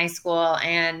athlete in high school,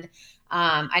 and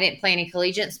I didn't play any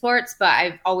collegiate sports, but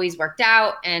I've always worked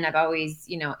out, and I've always,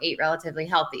 ate relatively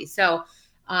healthy. So,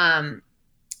 Burn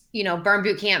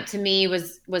Boot Camp to me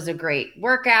was a great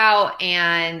workout,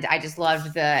 and I just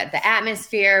loved the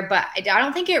atmosphere, but I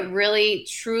don't think it really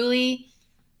truly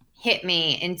hit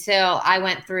me until I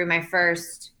went through my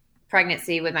first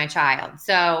pregnancy with my child.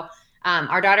 So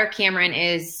our daughter Cameron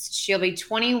she'll be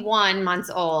 21 months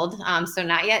old. So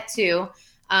not yet 2,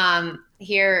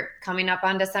 here coming up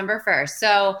on December 1st.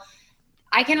 So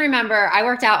I can remember I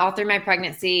worked out all through my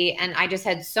pregnancy, and I just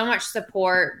had so much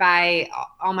support by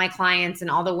all my clients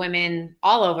and all the women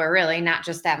all over, really, not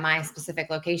just at my specific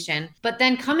location. But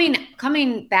then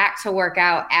coming back to work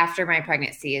out after my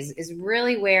pregnancy is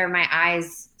really where my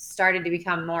eyes started to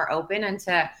become more open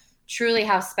into truly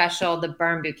how special the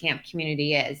Burn Boot Camp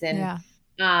community is. And,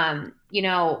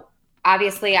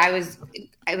 obviously I was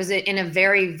in a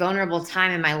very vulnerable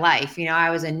time in my life. I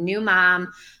was a new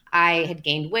mom. I had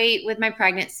gained weight with my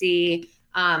pregnancy.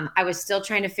 I was still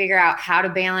trying to figure out how to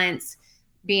balance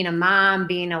being a mom,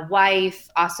 being a wife,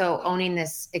 also owning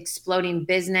this exploding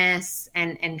business,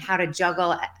 and how to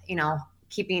juggle,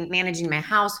 managing my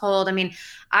household.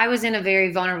 I was in a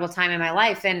very vulnerable time in my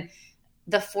life, and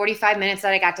the 45 minutes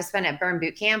that I got to spend at Burn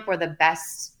Boot Camp were the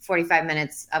best 45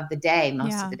 minutes of the day,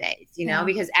 most of the days,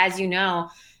 because as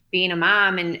being a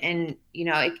mom and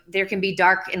there can be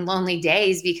dark and lonely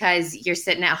days because you're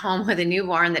sitting at home with a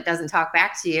newborn that doesn't talk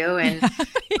back to you. And,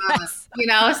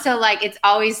 so like, it's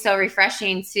always so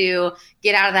refreshing to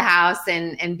get out of the house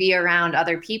and be around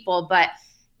other people. But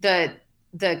the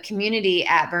community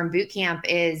at Burn Boot Camp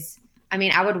is,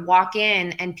 I would walk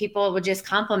in and people would just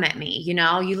compliment me,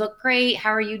 you look great.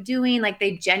 How are you doing? Like,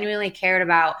 they genuinely cared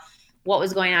about what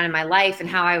was going on in my life and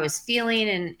how I was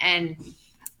feeling. And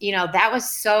that was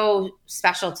so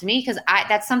special to me because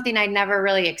that's something I'd never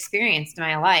really experienced in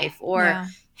my life or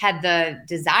had the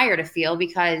desire to feel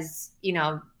because,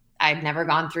 I'd never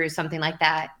gone through something like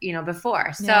that,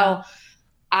 before. So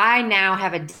I now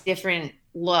have a different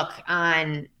look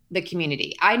on the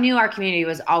community. I knew our community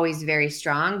was always very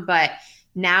strong, but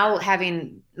now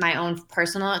having my own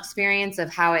personal experience of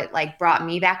how it like brought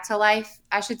me back to life,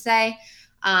 I should say,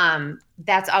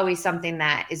 that's always something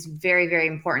that is very, very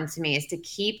important to me, is to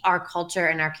keep our culture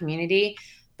and our community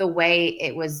the way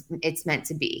it's meant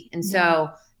to be. And so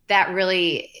that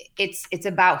really, it's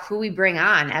about who we bring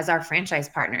on as our franchise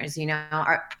partners,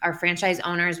 our franchise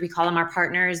owners, we call them our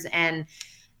partners. And,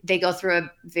 they go through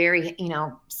a very,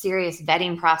 serious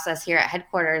vetting process here at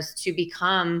headquarters to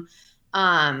become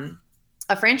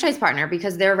a franchise partner,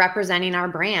 because they're representing our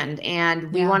brand.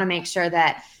 And we want to make sure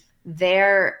that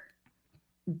their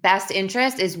best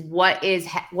interest is what is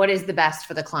the best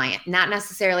for the client, not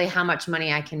necessarily how much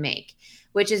money I can make,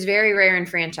 which is very rare in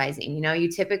franchising.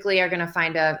 You typically are going to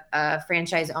find a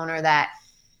franchise owner that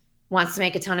wants to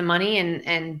make a ton of money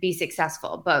and be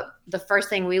successful. But the first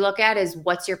thing we look at is,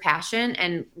 what's your passion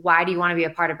and why do you want to be a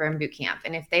part of Burn Boot Camp?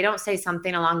 And if they don't say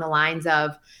something along the lines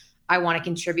of, I want to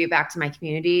contribute back to my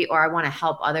community, or I want to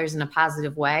help others in a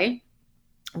positive way,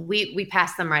 we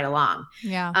pass them right along.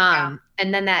 Yeah.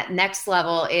 And then that next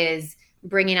level is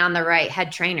bringing on the right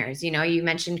head trainers. You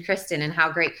mentioned Kristen and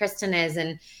how great Kristen is,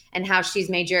 and how she's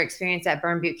made your experience at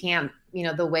Burn Boot Camp,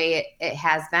 the way it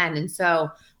has been. And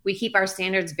so we keep our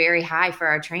standards very high for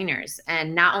our trainers,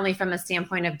 and not only from the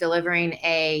standpoint of delivering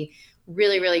a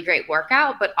really, really great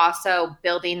workout, but also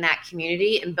building that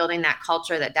community and building that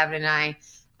culture that Devin and I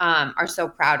are so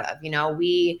proud of.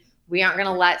 We aren't going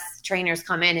to let trainers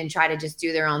come in and try to just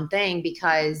do their own thing,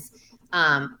 because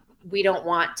we don't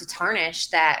want to tarnish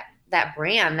that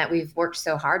brand that we've worked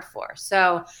so hard for.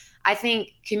 So I think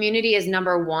community is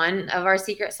number one of our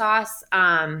secret sauce.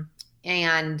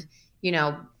 And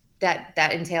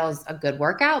that entails a good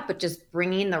workout, but just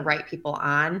bringing the right people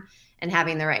on and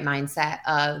having the right mindset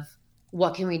of,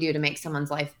 what can we do to make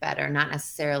someone's life better, not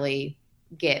necessarily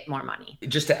get more money.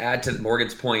 Just to add to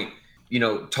Morgan's point,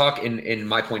 talk in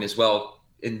my point as well,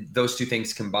 in those two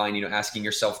things combined, asking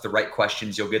yourself the right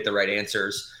questions, you'll get the right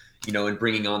answers, and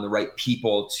bringing on the right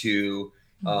people to,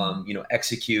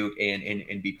 execute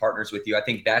and be partners with you. I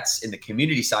think that's in the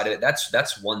community side of it.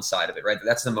 That's one side of it, right?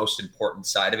 That's the most important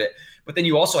side of it. But then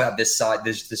you also have this side,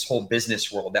 this whole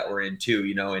business world that we're in too,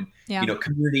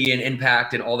 community and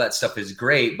impact and all that stuff is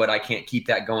great, but I can't keep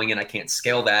that going and I can't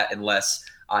scale that unless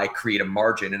I create a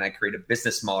margin and I create a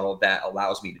business model that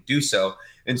allows me to do so.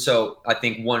 And so I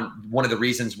think one of the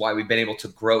reasons why we've been able to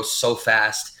grow so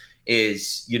fast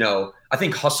is, I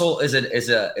think hustle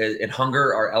and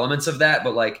hunger are elements of that.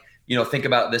 But think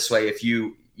about it this way. If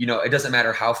it doesn't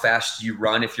matter how fast you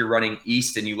run. If you're running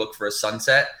east and you look for a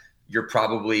sunset, you're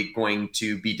probably going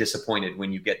to be disappointed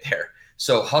when you get there.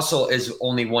 So hustle is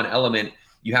only one element.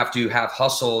 You have to have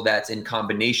hustle that's in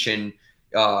combination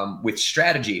with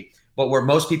strategy. But where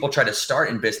most people try to start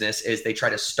in business is they try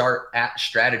to start at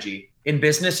strategy. In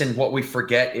business, and what we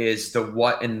forget is the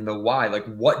what and the why. Like,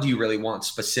 what do you really want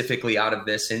specifically out of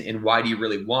this, and why do you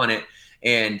really want it?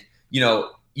 And,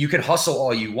 you can hustle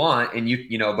all you want, and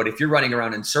but if you're running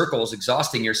around in circles,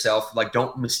 exhausting yourself,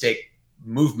 don't mistake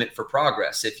movement for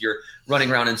progress. If you're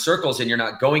running around in circles and you're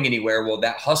not going anywhere, well,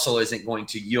 that hustle isn't going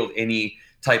to yield any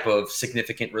type of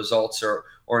significant results or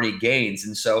any gains.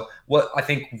 And so what I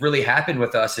think really happened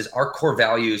with us is our core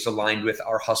values aligned with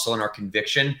our hustle and our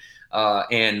conviction.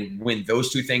 And when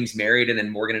those two things married, and then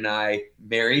Morgan and I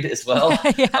married as well,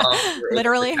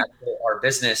 literally our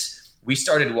business, we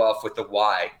started off with the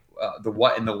why, the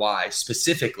what and the why,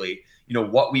 specifically,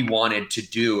 what we wanted to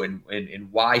do and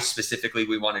why specifically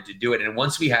we wanted to do it. And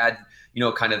once we had,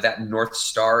 kind of that North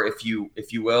Star, if you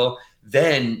will,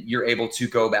 then you're able to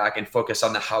go back and focus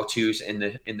on the how-tos and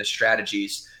the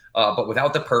strategies. But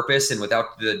without the purpose and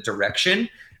without the direction,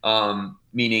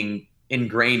 meaning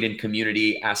ingrained in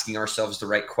community, asking ourselves the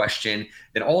right question,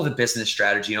 then all the business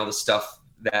strategy and all the stuff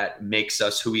that makes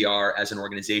us who we are as an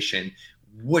organization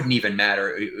wouldn't even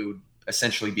matter. It would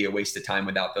essentially be a waste of time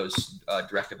without those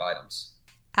directive items.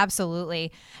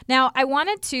 Absolutely. Now, I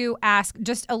wanted to ask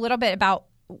just a little bit about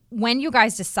when you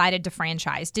guys decided to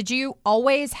franchise. Did you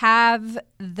always have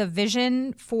the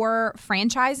vision for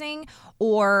franchising,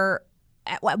 or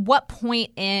at what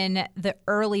point in the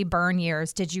early Burn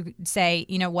years did you say,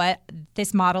 you know what,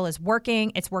 this model is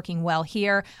working, it's working well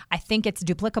here, I think it's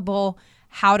duplicable,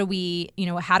 how do we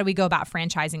go about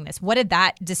franchising this? What did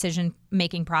that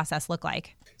decision-making process look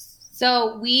like?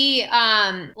 So we,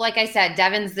 like I said,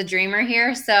 Devin's the dreamer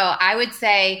here. So I would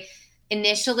say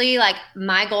initially,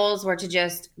 my goals were to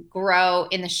just grow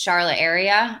in the Charlotte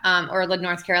area, or the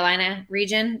North Carolina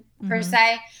region per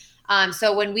se.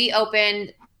 So when we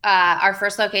opened our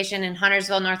first location in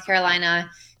Huntersville, North Carolina,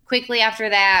 quickly after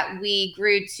that, we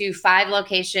grew to 5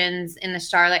 locations in the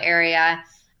Charlotte area.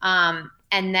 And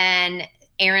then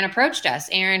Aaron approached us.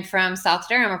 Aaron from South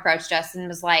Durham approached us and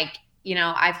was like,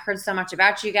 I've heard so much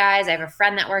about you guys. I have a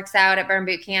friend that works out at Burn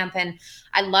Boot Camp, and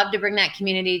I'd love to bring that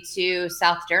community to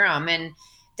South Durham. And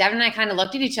Devin and I kind of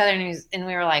looked at each other and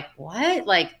we were like, what?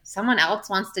 Like, someone else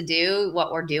wants to do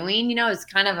what we're doing? It's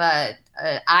kind of a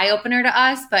eye-opener to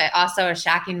us, but also a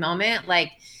shocking moment.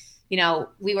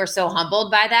 We were so humbled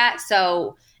by that.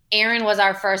 So Aaron was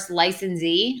our first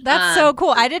licensee. That's so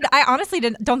cool. I honestly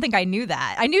don't think I knew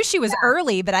that. I knew she was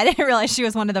early, but I didn't realize she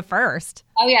was one of the first.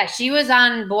 Oh yeah, she was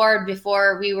on board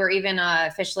before we were even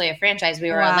officially a franchise.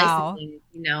 We were a licensing,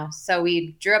 so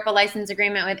we drew up a license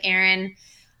agreement with Aaron.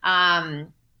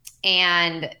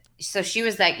 And so she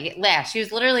was she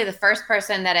was literally the first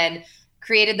person that had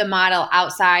created the model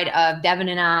outside of Devin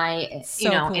and I,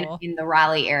 cool. in the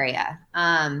Raleigh area.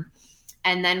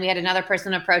 And then we had another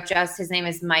person approach us. His name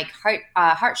is Mike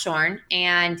Hartshorn,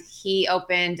 and he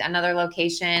opened another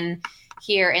location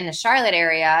here in the Charlotte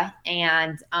area.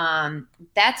 And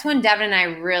that's when Devin and I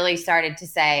really started to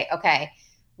say, okay,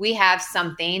 we have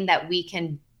something that we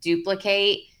can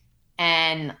duplicate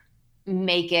and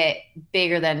make it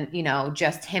bigger than,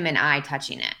 just him and I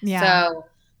touching it. Yeah. So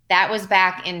that was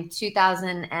back in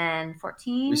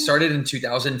 2014. We started in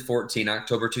 2014.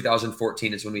 October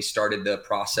 2014 is when we started the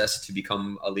process to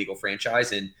become a legal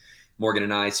franchise. And Morgan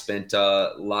and I spent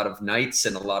a lot of nights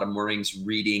and a lot of mornings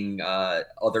reading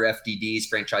other FDDs,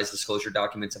 franchise disclosure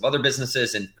documents of other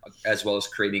businesses, and as well as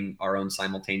creating our own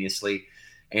simultaneously.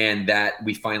 And that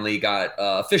we finally got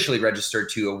officially registered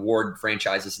to award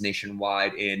franchises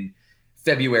nationwide in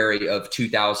February of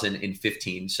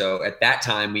 2015. So at that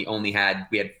time, we had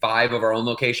 5 of our own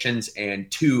locations and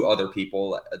 2 other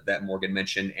people that Morgan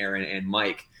mentioned, Aaron and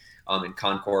Mike, in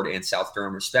Concord and South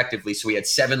Durham, respectively. So we had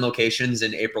 7 locations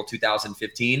in April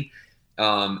 2015,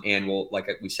 and like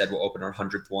we said, we'll open our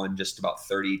 100th one just about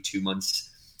 32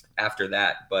 months after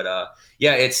that. But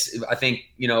I think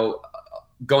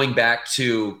going back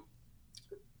to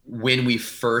when we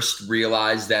first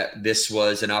realized that this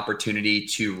was an opportunity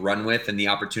to run with and the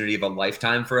opportunity of a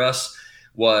lifetime for us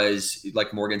was,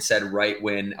 like Morgan said, right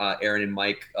when Aaron and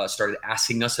Mike started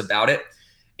asking us about it.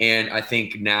 And I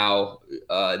think now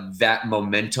that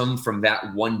momentum from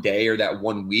that one day or that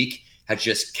 1 week has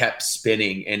just kept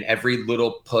spinning, and every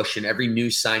little push and every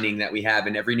new signing that we have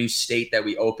and every new state that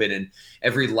we open and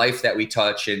every life that we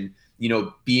touch, and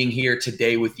being here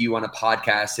today with you on a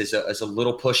podcast is a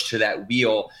little push to that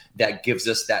wheel that gives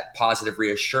us that positive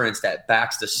reassurance that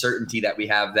backs the certainty that we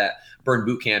have that Burn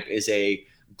Boot Camp is a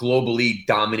globally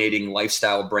dominating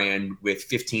lifestyle brand with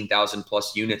 15,000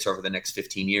 plus units over the next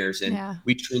 15 years. And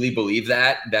we truly believe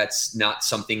that. That's not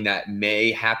something that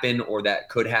may happen or that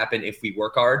could happen if we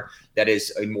work hard. That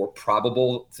is a more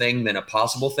probable thing than a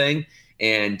possible thing.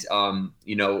 And,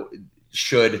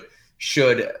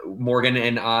 should Morgan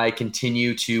and I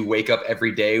continue to wake up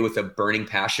every day with a burning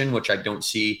passion, which I don't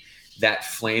see that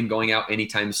flame going out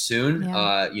anytime soon.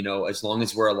 As long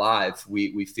as we're alive,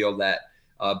 we feel that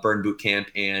Burn Boot Camp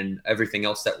and everything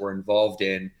else that we're involved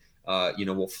in,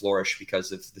 will flourish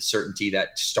because of the certainty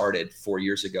that started 4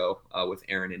 years ago with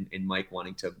Aaron and Mike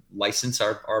wanting to license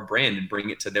our brand and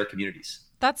bring it to their communities.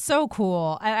 That's so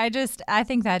cool.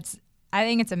 I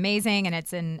think it's amazing, and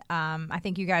I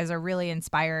think you guys are really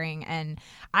inspiring, and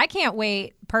I can't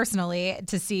wait personally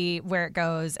to see where it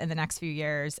goes in the next few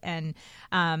years. And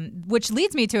which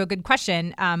leads me to a good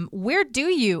question. Where do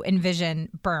you envision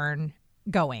Burn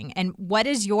going, and what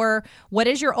is your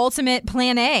ultimate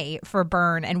plan A for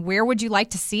Burn, and where would you like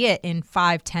to see it in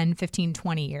 5, 10, 15,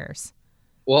 20 years?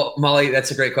 Well, Molly,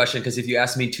 that's a great question, because if you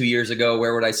asked me 2 years ago,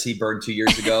 where would I see Burn 2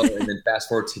 years ago, and then fast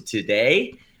forward to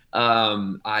today,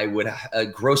 I would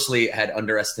grossly had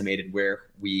underestimated where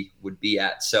we would be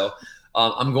at. So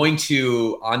I'm going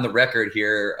to, on the record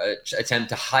here, attempt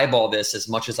to highball this as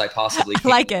much as I possibly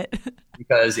can. I like it.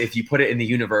 Because if you put it in the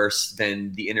universe,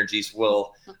 then the energies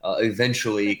will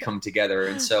eventually come together.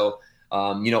 And so,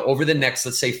 over the next,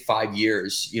 let's say 5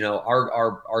 years,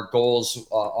 our goals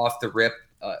off the rip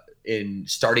in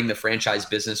starting the franchise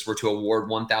business were to award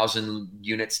 1,000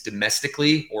 units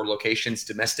domestically or locations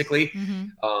domestically. Mm-hmm.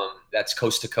 That's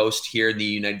coast to coast here in the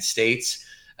United States,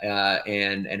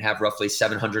 and have roughly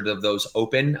 700 of those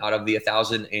open out of the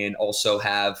 1,000, and also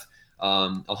have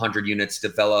 100 units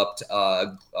developed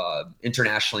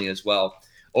internationally as well.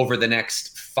 Over the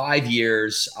next 5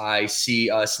 years, I see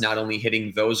us not only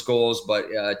hitting those goals, but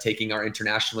taking our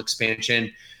international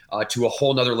expansion to a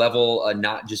whole nother level,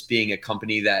 not just being a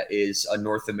company that is an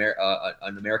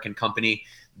American company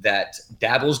that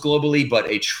dabbles globally, but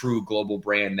a true global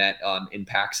brand that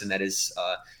impacts and that is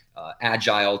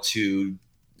agile to,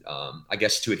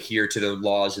 to adhere to the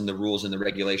laws and the rules and the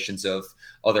regulations of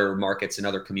other markets and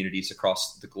other communities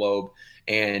across the globe.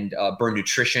 And Burn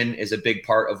Nutrition is a big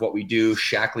part of what we do.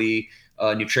 Shackley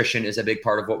Nutrition is a big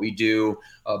part of what we do.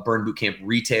 Burn Boot Camp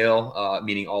Retail,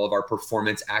 meaning all of our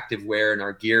performance activewear and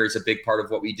our gear, is a big part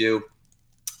of what we do.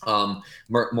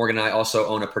 Morgan and I also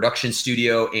own a production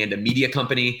studio and a media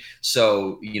company.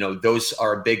 So, those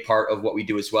are a big part of what we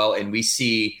do as well. And we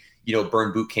see,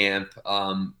 Burn Boot Camp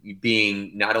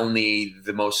being not only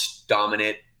the most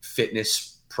dominant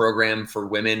fitness program for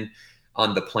women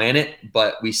on the planet,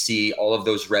 but we see all of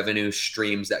those revenue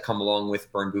streams that come along with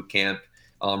Burn Boot Camp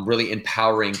really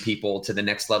empowering people to the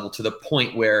next level, to the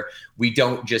point where we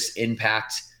don't just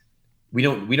impact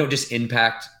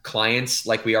clients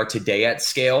like we are today at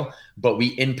scale, but we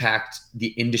impact the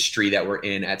industry that we're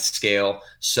in at scale,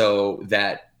 so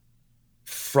that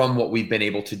from what we've been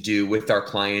able to do with our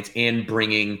clients and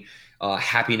bringing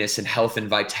happiness and health and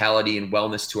vitality and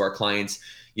wellness to our clients,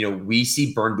 we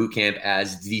see Burn Boot Camp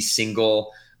as the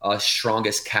single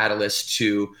strongest catalyst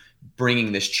to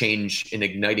bringing this change and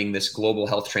igniting this global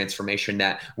health transformation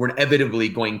that we're inevitably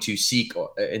going to seek,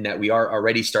 and that we are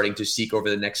already starting to seek over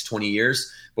the next 20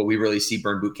 years. But we really see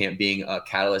Burn Boot Camp being a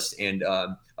catalyst and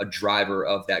a driver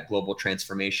of that global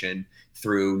transformation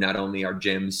through not only our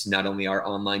gyms, not only our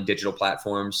online digital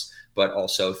platforms, but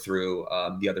also through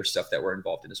the other stuff that we're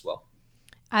involved in as well.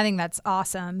 I think that's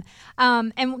awesome.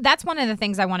 And that's one of the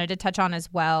things I wanted to touch on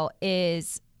as well,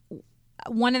 is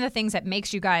one of the things that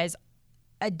makes you guys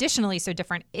additionally so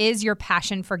different is your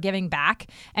passion for giving back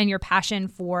and your passion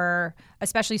for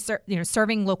especially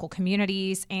serving local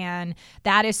communities, and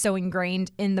that is so ingrained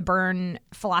in the Burn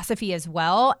philosophy as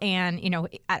well. And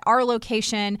at our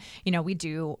location, we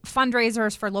do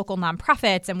fundraisers for local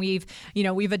nonprofits, and we've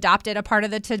adopted a part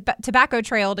of the tobacco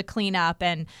trail to clean up,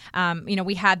 and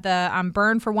we had the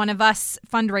Burn for One of Us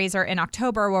fundraiser in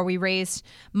October, where we raised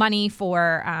money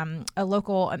for a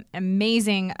local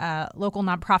amazing local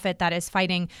nonprofit that is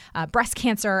fighting breast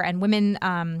cancer and women's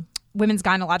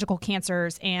gynecological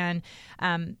cancers. And,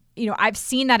 I've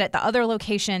seen that at the other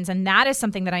locations, and that is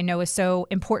something that I know is so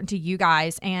important to you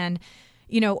guys. And,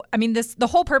 the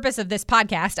whole purpose of this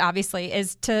podcast, obviously,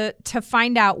 is to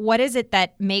find out what is it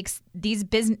that makes these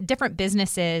different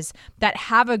businesses that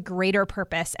have a greater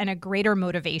purpose and a greater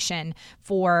motivation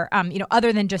for,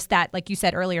 other than just that, like you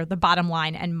said earlier, the bottom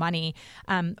line and money.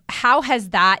 How has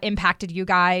that impacted you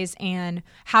guys, and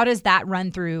how does that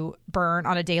run through Burn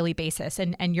on a daily basis,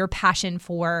 and your passion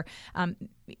for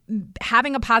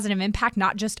having a positive impact,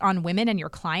 not just on women and your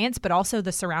clients, but also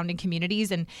the surrounding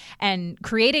communities, and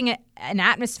creating an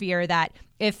atmosphere that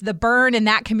if the Burn in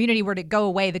that community were to go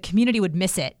away, the community would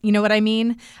miss it. You know what I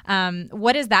mean?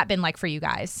 What has that been like for you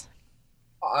guys?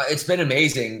 It's been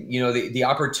amazing. The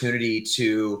opportunity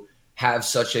to have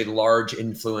such a large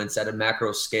influence at a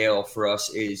macro scale for us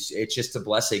it's just a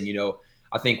blessing.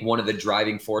 I think one of the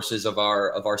driving forces of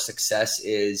our success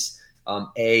is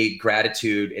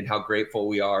gratitude, and how grateful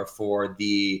we are for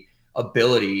the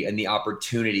ability and the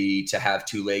opportunity to have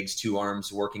two legs, two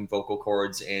arms, working vocal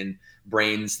cords, and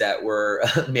brains that were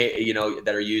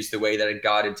that are used the way that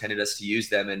God intended us to use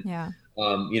them. And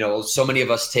so many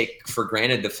of us take for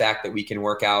granted the fact that we can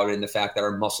work out, and the fact that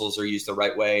our muscles are used the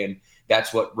right way. And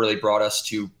that's what really brought us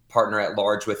to partner at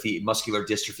large with the Muscular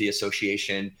Dystrophy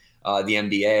Association, the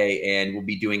MDA, and we'll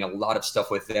be doing a lot of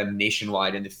stuff with them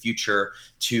nationwide in the future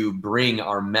to bring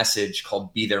our message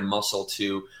called Be Their Muscle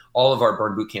to all of our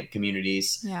Burn Boot Camp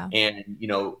communities. And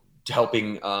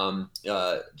helping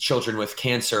children with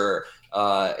cancer,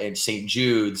 and St.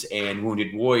 Jude's, and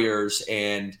Wounded Warriors,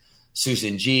 and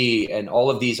Susan G, and all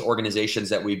of these organizations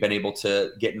that we've been able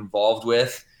to get involved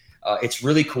with. It's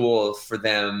really cool for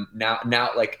them now.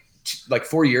 Like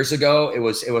 4 years ago, it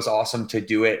was awesome to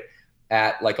do it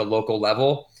at like a local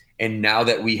level. And now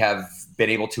that we have been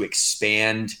able to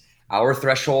expand our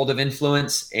threshold of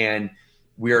influence, and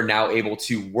we are now able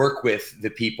to work with the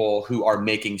people who are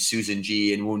making Susan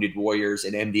G and Wounded Warriors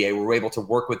and MDA, we're able to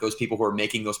work with those people who are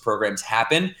making those programs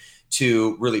happen,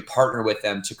 to really partner with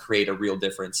them to create a real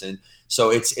difference. And so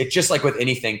it's just like with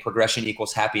anything, progression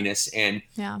equals happiness. And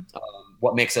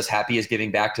what makes us happy is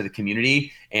giving back to the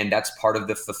community. And that's part of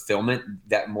the fulfillment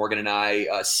that Morgan and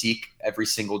I seek every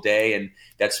single day. And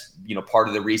that's, part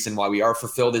of the reason why we are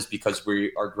fulfilled, is because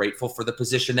we are grateful for the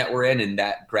position that we're in, and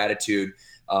that gratitude.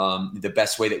 The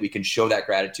best way that we can show that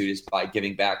gratitude is by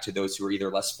giving back to those who are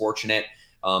either less fortunate,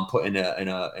 put in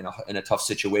a tough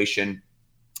situation,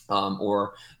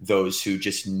 or those who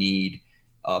just need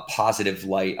a positive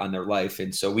light on their life.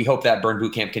 And so we hope that Burn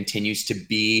Boot Camp continues to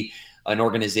be an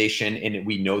organization, and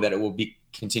we know that it will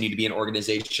continue to be an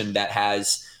organization that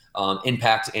has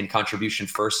impact and contribution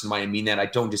first. And when I mean that, I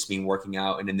don't just mean working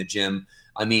out and in the gym.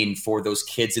 I mean for those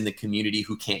kids in the community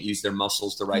who can't use their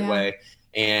muscles the right way,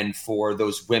 and for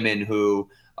those women who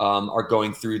are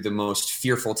going through the most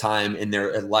fearful time in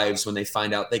their lives when they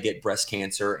find out they get breast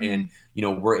cancer. And,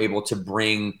 we're able to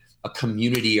bring a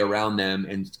community around them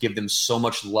and give them so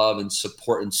much love and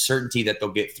support and certainty that they'll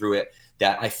get through it,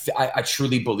 that I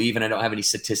truly believe, and I don't have any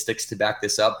statistics to back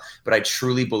this up, but I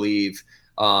truly believe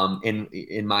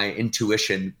in my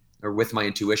intuition, or with my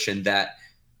intuition, that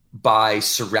by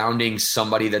surrounding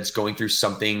somebody that's going through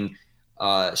something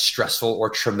stressful or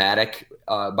traumatic,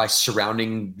 by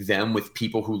surrounding them with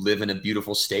people who live in a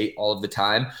beautiful state all of the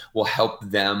time, will help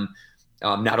them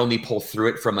not only pull through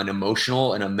it from an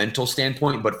emotional and a mental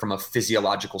standpoint, but from a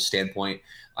physiological standpoint.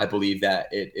 I believe that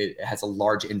it has a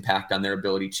large impact on their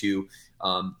ability to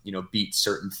beat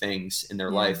certain things in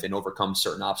their life and overcome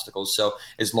certain obstacles. So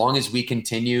as long as we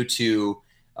continue to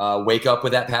wake up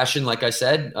with that passion, like I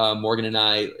said, Morgan and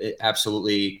I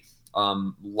absolutely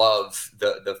love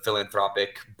the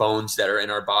philanthropic bones that are in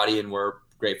our body, and we're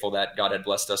grateful that God had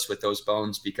blessed us with those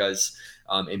bones, because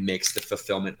it makes the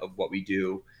fulfillment of what we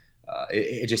do.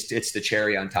 It's the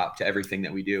cherry on top to everything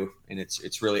that we do, and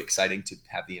it's really exciting to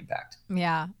have the impact.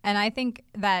 Yeah, and I think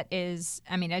that is,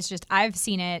 I mean, it's just, I've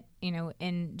seen it,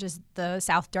 in just the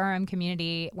South Durham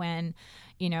community when.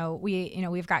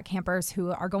 We've got campers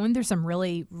who are going through some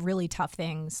really, really tough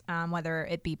things, whether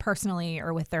it be personally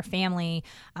or with their family,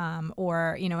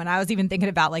 or, and I was even thinking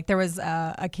about, like, there was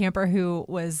a camper who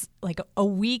was like a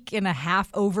week and a half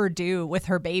overdue with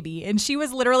her baby, and she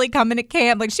was literally coming to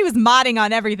camp, like she was modding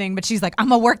on everything, but she's like, I'm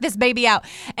gonna work this baby out.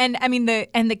 And I mean,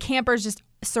 the campers just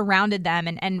surrounded them,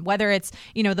 and whether it's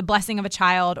the blessing of a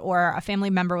child or a family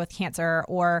member with cancer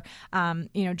or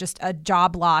just a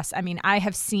job loss. I mean, I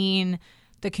have seen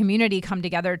the community come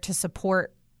together to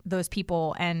support those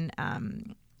people, and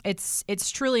it's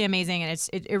truly amazing, and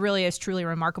it really is truly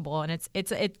remarkable, and it's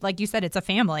like you said, it's a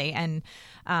family, and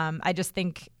I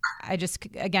thank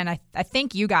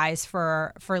you guys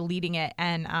for leading it,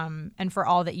 and for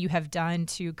all that you have done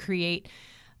to create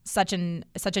such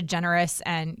a generous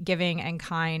and giving and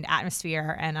kind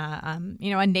atmosphere, and a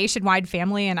nationwide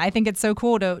family. And I think it's so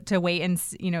cool to wait and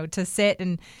to sit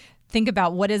and think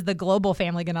about what is the global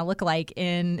family going to look like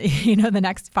in the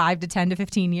next 5 to 10 to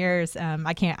 15 years.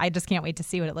 I just can't wait to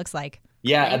see what it looks like.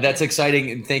 Yeah, that's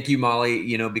exciting, and thank you,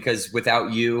 Molly. Because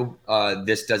without you,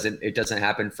 this doesn't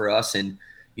happen for us. And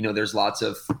there's lots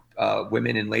of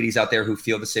women and ladies out there who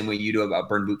feel the same way you do about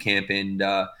Burn Boot Camp. And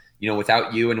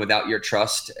without you and without your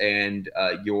trust and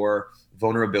your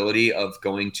vulnerability of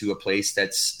going to a place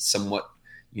that's somewhat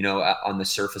on the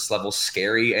surface level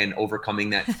scary, and overcoming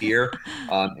that fear,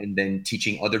 and then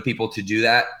teaching other people to do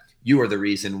that, you are the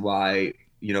reason why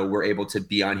we're able to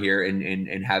be on here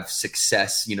and have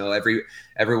success.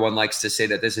 Everyone likes to say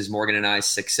that this is Morgan and I's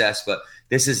success, but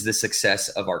this is the success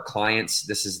of our clients.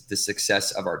 This is the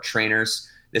success of our trainers.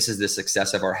 This is the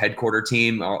success of our headquarter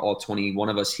team, all 21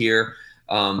 of us here.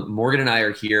 Morgan and I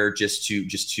are here just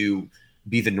to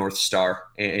be the North Star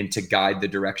and to guide the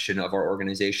direction of our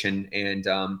organization. And,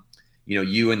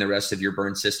 you and the rest of your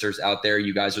Burn sisters out there,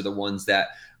 you guys are the ones that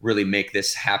really make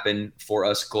this happen for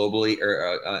us globally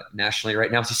or nationally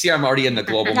right now. So you see, I'm already in the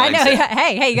global mindset. I know. Yeah.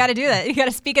 Hey, you got to do that. You got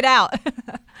to speak it out.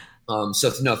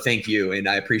 Thank you. And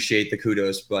I appreciate the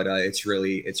kudos, but it's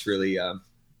really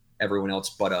everyone else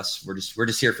but us. We're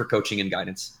just here for coaching and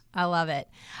guidance. I love it.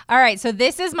 All right. So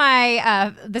this is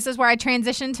where I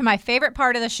transition to my favorite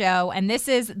part of the show. And this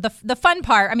is the fun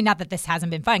part. I mean, not that this hasn't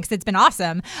been fun, because it's been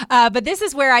awesome. But this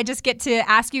is where I just get to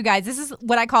ask you guys. This is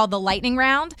what I call the lightning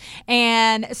round.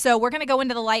 And so we're going to go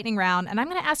into the lightning round, and I'm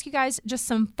going to ask you guys just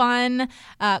some fun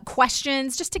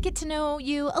questions just to get to know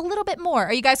you a little bit more.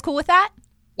 Are you guys cool with that?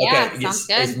 Yeah, sounds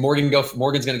good. Morgan's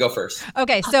going to go first.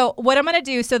 Okay, so what I'm going to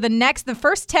do, so the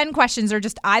first 10 questions are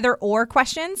just either or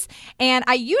questions. And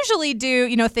I usually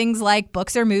do, things like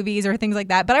books or movies or things like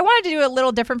that. But I wanted to do a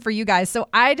little different for you guys. So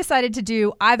I decided to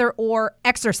do either or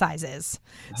exercises.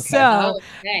 Okay. So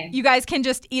you guys can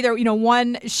just either,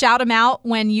 one, shout them out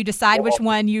when you decide which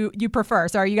one you prefer.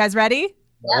 So are you guys ready?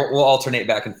 We'll alternate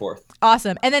back and forth.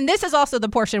 Awesome. And then this is also the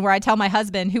portion where I tell my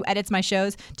husband, who edits my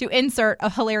shows, to insert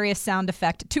a hilarious sound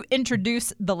effect to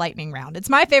introduce the lightning round. It's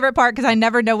my favorite part because I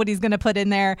never know what he's going to put in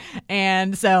there.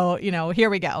 And so, here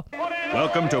we go.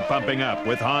 Welcome to Pumping Up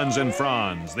with Hans and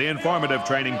Franz, the informative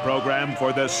training program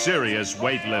for the serious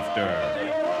weightlifter.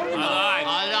 All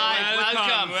right.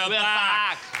 Welcome. We're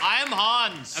back. I'm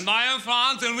Hans. And I am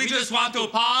Franz, and we just want to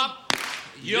pump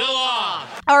you up.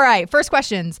 All right. First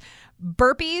questions.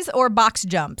 Burpees or box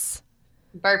jumps?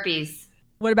 Burpees.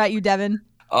 What about you, Devin?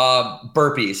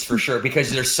 Burpees for sure,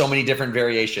 because there's so many different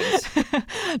variations.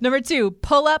 Number 2,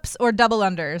 pull-ups or double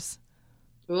unders?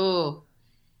 Ooh.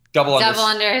 Double unders. Double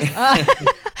unders.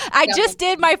 I just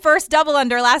did my first double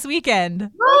under last weekend. Woo,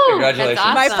 congratulations.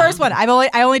 awesome. My first one. I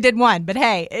only did one, but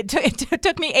hey, it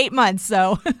took me 8 months.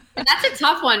 So that's a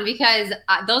tough one, because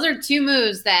those are two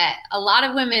moves that a lot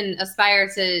of women aspire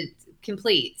to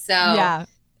complete. So Yeah.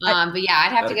 But yeah,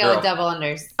 I'd have to go with double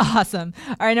unders. Awesome.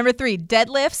 All right, number 3,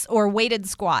 deadlifts or weighted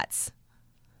squats?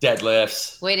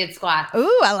 Deadlifts. Weighted squat.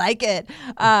 Ooh, I like it.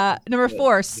 Number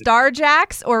 4, star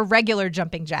jacks or regular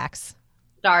jumping jacks?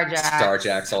 Star jacks. Star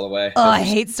jacks all the way. Oh, I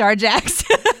hate star jacks.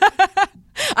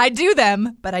 I do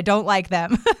them, but I don't like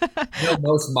them.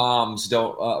 Most moms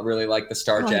don't really like the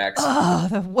star jacks.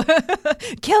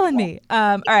 Killing me.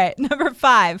 All right, number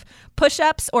 5,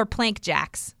 push-ups or plank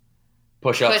jacks?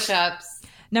 Push-ups. Push-ups.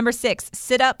 Number 6,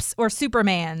 sit-ups or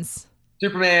Supermans?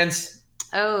 Supermans.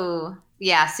 Oh,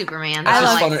 yeah, Superman. That's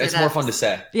just like fun. It's more fun to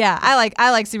say. Yeah, I like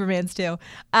Supermans too.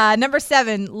 Number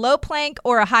 7, low plank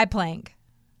or a high plank?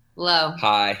 Low.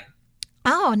 High.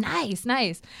 Oh, nice.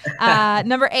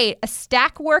 Number 8, a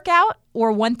stack workout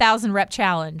or 1,000 rep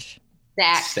challenge?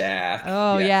 Stack.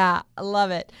 Oh, yeah. I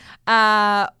love it.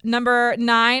 Number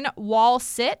 9, wall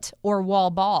sit or wall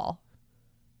ball?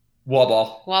 Wall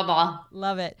ball. Wall ball.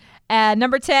 Love it.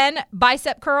 Number 10,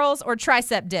 bicep curls or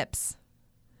tricep dips?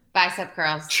 Bicep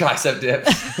curls. Tricep dips.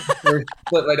 We're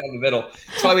split right down the middle.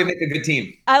 That's why we make a good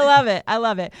team. I love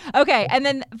it. Okay, and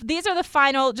then these are the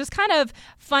final, just kind of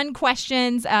fun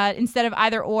questions instead of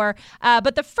either or.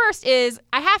 But the first is,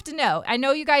 I have to know, I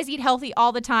know you guys eat healthy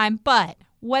all the time, but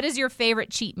what is your favorite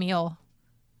cheat meal?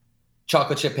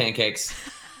 Chocolate chip pancakes.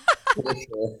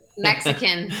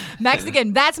 Mexican.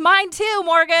 That's mine too,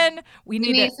 Morgan. We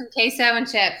need some queso and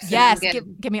chips. Yes,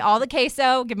 give me all the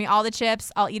queso. Give me all the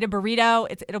chips. I'll eat a burrito.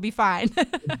 It'll be fine.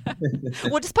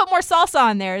 We'll just put more salsa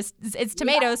on there. It's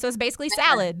tomatoes, so it's basically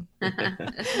salad.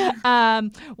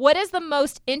 What is the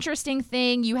most interesting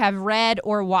thing you have read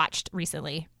or watched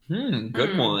recently?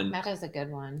 Good one. That is a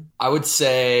good one. I would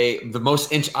say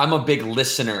I'm a big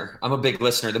listener.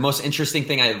 The most interesting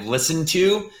thing I've listened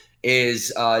to is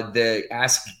the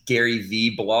Ask Gary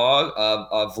V blog,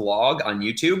 vlog on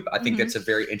YouTube. I think that's a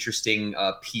very interesting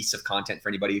piece of content for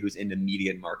anybody who's into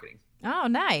media and marketing. Oh,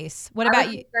 nice. What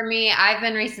about you? For me, I've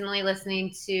been recently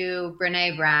listening to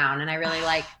Brené Brown, and I really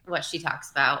like what she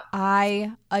talks about.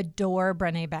 I adore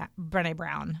Brené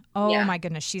Brown. Oh, my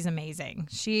goodness. She's amazing.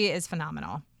 She is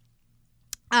phenomenal.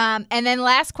 And then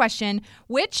last question,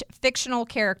 which fictional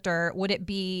character would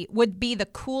be the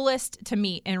coolest to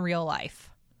meet in real life?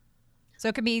 So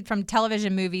it could be from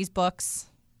television, movies, books,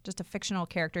 just a fictional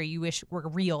character you wish were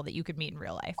real that you could meet in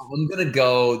real life. I'm going to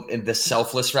go the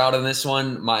selfless route on this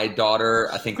one. My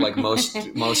daughter, I think like most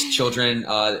children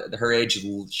her age,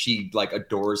 she like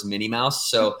adores Minnie Mouse.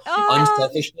 So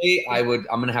unselfishly, I'm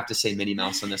going to have to say Minnie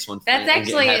Mouse on this one. That's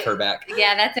actually have her back.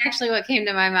 Yeah, that's actually what came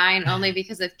to my mind only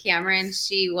because of Cameron.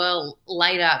 She will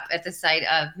light up at the sight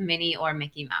of Minnie or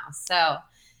Mickey Mouse. So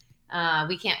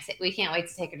we can't wait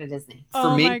to take her to Disney.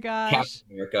 For me, my gosh.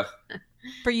 Captain America.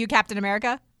 For you, Captain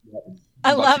America? Yep.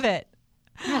 I love it.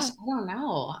 Gosh, I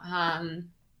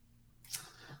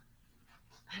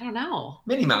don't know.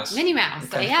 Minnie Mouse.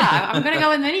 So yeah, I'm gonna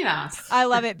go with Minnie Mouse. I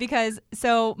love it because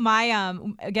my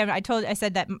again I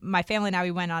said that my family and I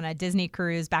we went on a Disney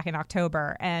cruise back in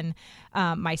October, and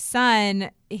my son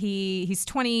he's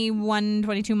 21,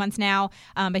 22 months now,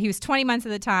 but he was 20 months at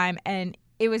the time, and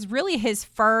it was really his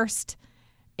first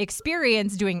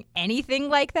experience doing anything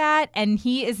like that, and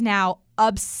he is now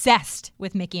obsessed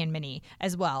with Mickey and Minnie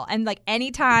as well. And like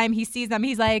anytime he sees them,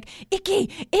 he's like,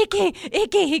 Icky, Icky,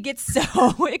 Icky. He gets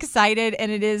so excited,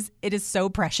 and it is so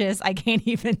precious. I can't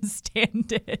even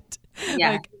stand it.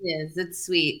 Yeah, it is. It's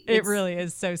sweet. It really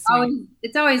is so sweet.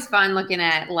 It's always fun looking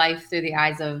at life through the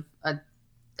eyes of a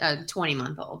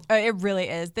 20-month-old. It really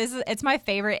is. It's my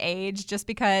favorite age just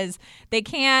because they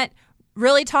can't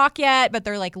really talk yet, but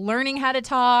they're like learning how to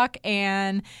talk,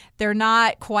 and they're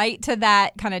not quite to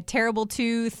that kind of terrible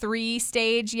 2-3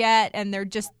 stage yet, and they're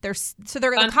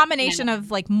a combination of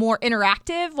like more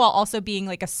interactive while also being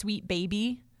like a sweet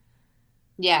baby.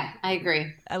 Yeah, I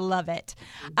agree. I love it.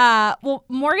 Well,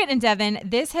 Morgan and Devin,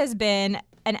 this has been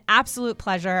an absolute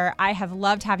pleasure. I have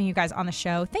loved having you guys on the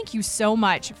show. Thank you so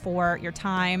much for your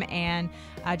time and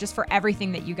just for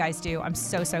everything that you guys do. I'm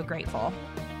so grateful.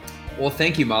 Well,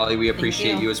 thank you, Molly. We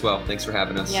appreciate you as well. Thanks for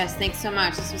having us. Yes, thanks so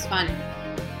much. This was fun.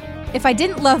 If I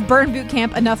didn't love Burn Boot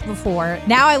Camp enough before,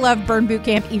 now I love Burn Boot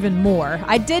Camp even more.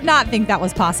 I did not think that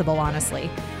was possible, honestly.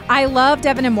 I love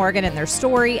Devin and Morgan and their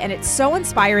story, and it's so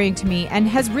inspiring to me and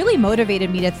has really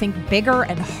motivated me to think bigger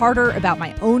and harder about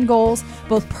my own goals,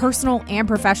 both personal and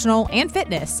professional, and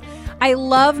fitness. I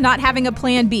love not having a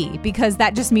plan B because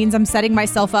that just means I'm setting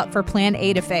myself up for plan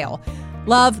A to fail.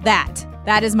 Love that.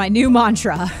 That is my new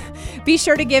mantra. Be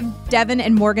sure to give Devin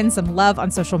and Morgan some love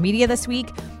on social media this week.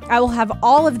 I will have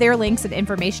all of their links and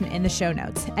information in the show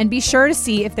notes. And be sure to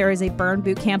see if there is a Burn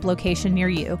Bootcamp location near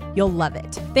you. You'll love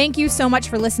it. Thank you so much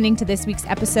for listening to this week's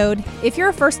episode. If you're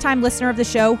a first-time listener of the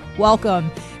show,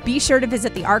 welcome. Be sure to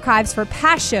visit the archives for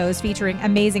past shows featuring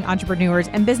amazing entrepreneurs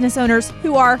and business owners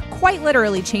who are quite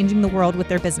literally changing the world with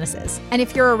their businesses. And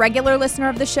if you're a regular listener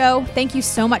of the show, thank you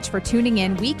so much for tuning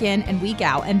in and week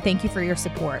out, and thank you for your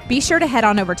support. Be sure to head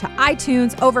on over to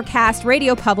iTunes, Overcast,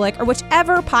 Radio Public, or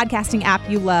whichever podcasting app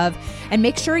you love, and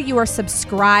make sure you are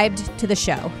subscribed to the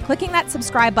show. Clicking that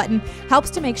subscribe button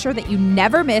helps to make sure that you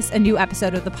never miss a new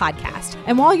episode of the podcast.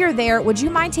 And while you're there, would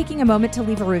you mind taking a moment to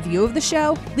leave a review of the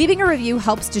show? Leaving a review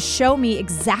helps to show me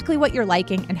exactly what you're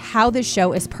liking and how this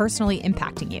show is personally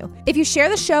impacting you. If you share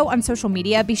the show on social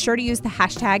media, be sure to use the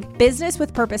hashtag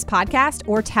BusinessWithPurposePodcast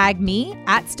or tag me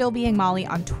at StillBeingMolly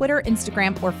on Twitter,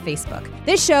 Instagram, or Facebook.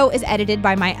 This show is edited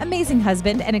by my amazing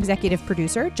husband and executive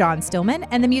producer, John Stillman,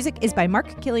 and the music is by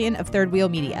Mark Killian of Third Wheel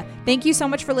Media. Thank you so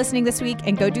much for listening this week,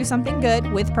 and go do something good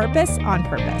with purpose on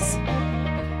purpose.